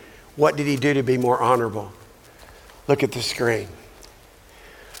him. What did he do to be more honorable? Look at the screen.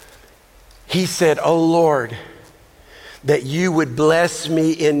 He said, "Oh Lord, that you would bless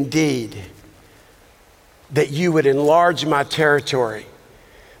me indeed, that you would enlarge my territory,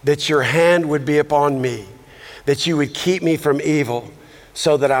 that your hand would be upon me, that you would keep me from evil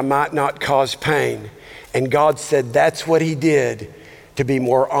so that I might not cause pain." And God said that's what he did to be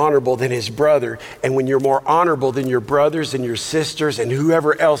more honorable than his brother. And when you're more honorable than your brothers and your sisters and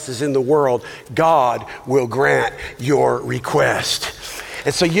whoever else is in the world, God will grant your request.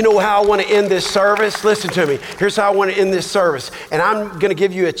 And so you know how I want to end this service? Listen to me. Here's how I want to end this service. And I'm going to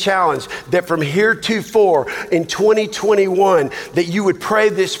give you a challenge that from heretofore in 2021, that you would pray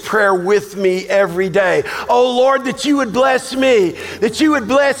this prayer with me every day. Oh Lord, that you would bless me, that you would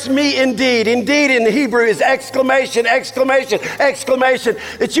bless me indeed. Indeed in the Hebrew is exclamation, exclamation, exclamation.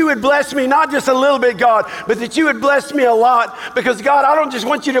 That you would bless me, not just a little bit, God, but that you would bless me a lot. Because God, I don't just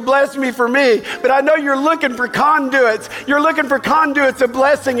want you to bless me for me, but I know you're looking for conduits. You're looking for conduits of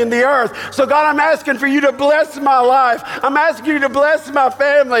blessing in the earth. So God, I'm asking for you to bless my life. I'm asking you to bless my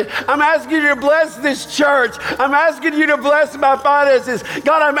family. I'm asking you to bless this church. I'm asking you to bless my finances.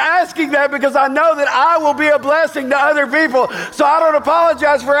 God, I'm asking that because I know that I will be a blessing to other people. So I don't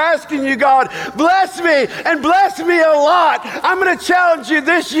apologize for asking you, God, bless me and bless me a lot. I'm going to challenge you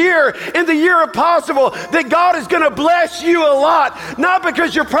this year, in the year of possible, that God is going to bless you a lot. Not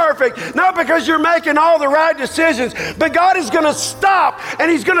because you're perfect, not because you're making all the right decisions, but God is going to stop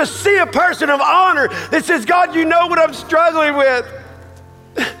and he's going to see a person of honor that says, God, you know what I'm struggling with.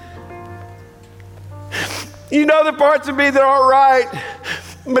 You know the parts of me that aren't right.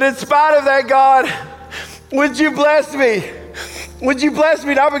 But in spite of that, God, would you bless me? Would you bless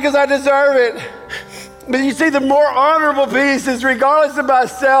me? Not because I deserve it. But you see, the more honorable piece is regardless of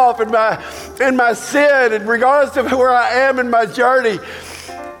myself and my sin, and regardless of where I am in my journey,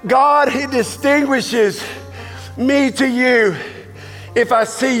 God, he distinguishes me to you. If I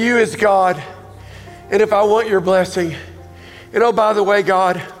see you as God, and if I want your blessing. And oh, by the way,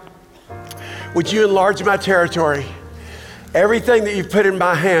 God, would you enlarge my territory? Everything that you've put in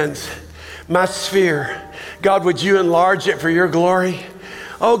my hands, my sphere, God, would you enlarge it for your glory?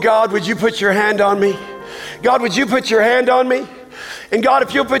 Oh God, would you put your hand on me? God, would you put your hand on me? And God,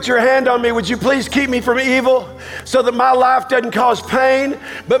 if you'll put your hand on me, would you please keep me from evil so that my life doesn't cause pain,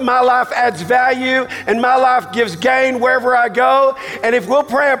 but my life adds value and my life gives gain wherever I go. And if we'll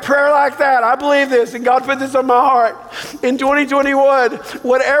pray a prayer like that, I believe this, and God put this on my heart. In 2021,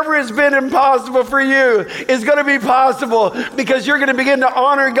 whatever has been impossible for you is going to be possible because you're going to begin to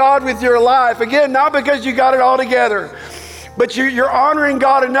honor God with your life. Again, not because you got it all together, but you're honoring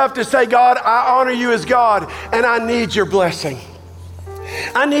God enough to say, God, I honor you as God and I need your blessing.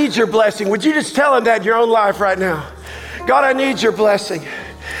 I need your blessing. Would you just tell him that in your own life right now? God, I need your blessing.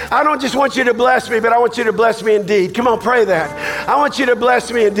 I don't just want you to bless me, but I want you to bless me indeed. Come on, pray that. I want you to bless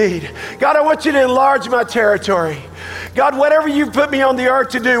me indeed. God, I want you to enlarge my territory. God, whatever you've put me on the earth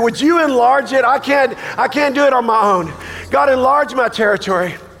to do, would you enlarge it? I can't do it on my own. God, enlarge my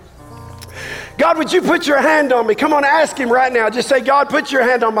territory. God, would you put your hand on me? Come on, ask him right now. Just say, God, put your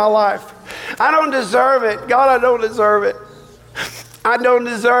hand on my life. I don't deserve it. God, I don't deserve it. I don't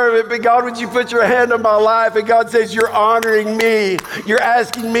deserve it, but God, would you put your hand on my life? And God says, you're honoring me. You're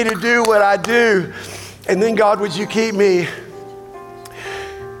asking me to do what I do. And then God, would you keep me?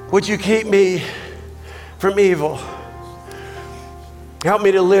 Would you keep me from evil? Help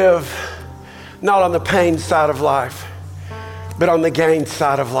me to live not on the pain side of life, but on the gain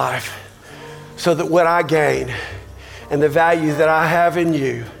side of life, so that what I gain and the value that I have in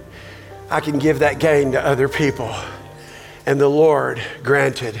you, I can give that gain to other people. And the Lord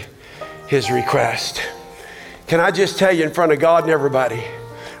granted his request. Can I just tell you in front of God and everybody,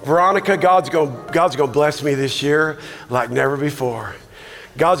 Veronica, God's gonna bless me this year like never before.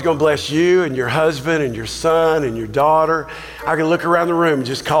 God's gonna bless you and your husband and your son and your daughter. I can look around the room and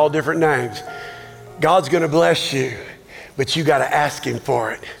just call different names. God's gonna bless you, but you gotta ask him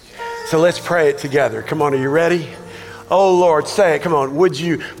for it. So let's pray it together. Come on, are you ready? Oh Lord, say it, come on. Would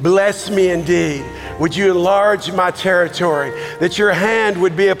you bless me indeed? Would you enlarge my territory, that your hand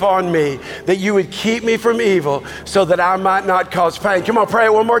would be upon me, that you would keep me from evil so that I might not cause pain. Come on, pray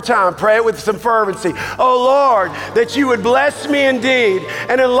it one more time. Pray it with some fervency. Oh Lord, that you would bless me indeed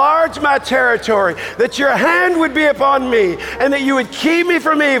and enlarge my territory, that your hand would be upon me and that you would keep me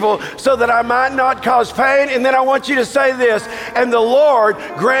from evil so that I might not cause pain. And then I want you to say this, and the Lord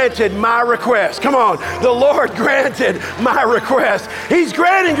granted my request. Come on, the Lord granted my request. He's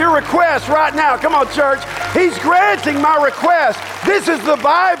granting your request right now. Come on, church. He's granting my request. This is the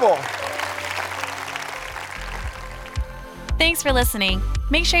Bible. Thanks for listening.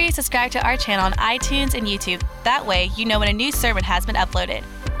 Make sure you subscribe to our channel on iTunes and YouTube. That way, you know when a new sermon has been uploaded.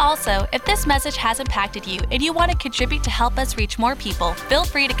 Also, if this message has impacted you and you want to contribute to help us reach more people, feel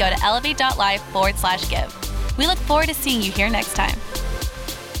free to go to elevate.life/give. We look forward to seeing you here next time.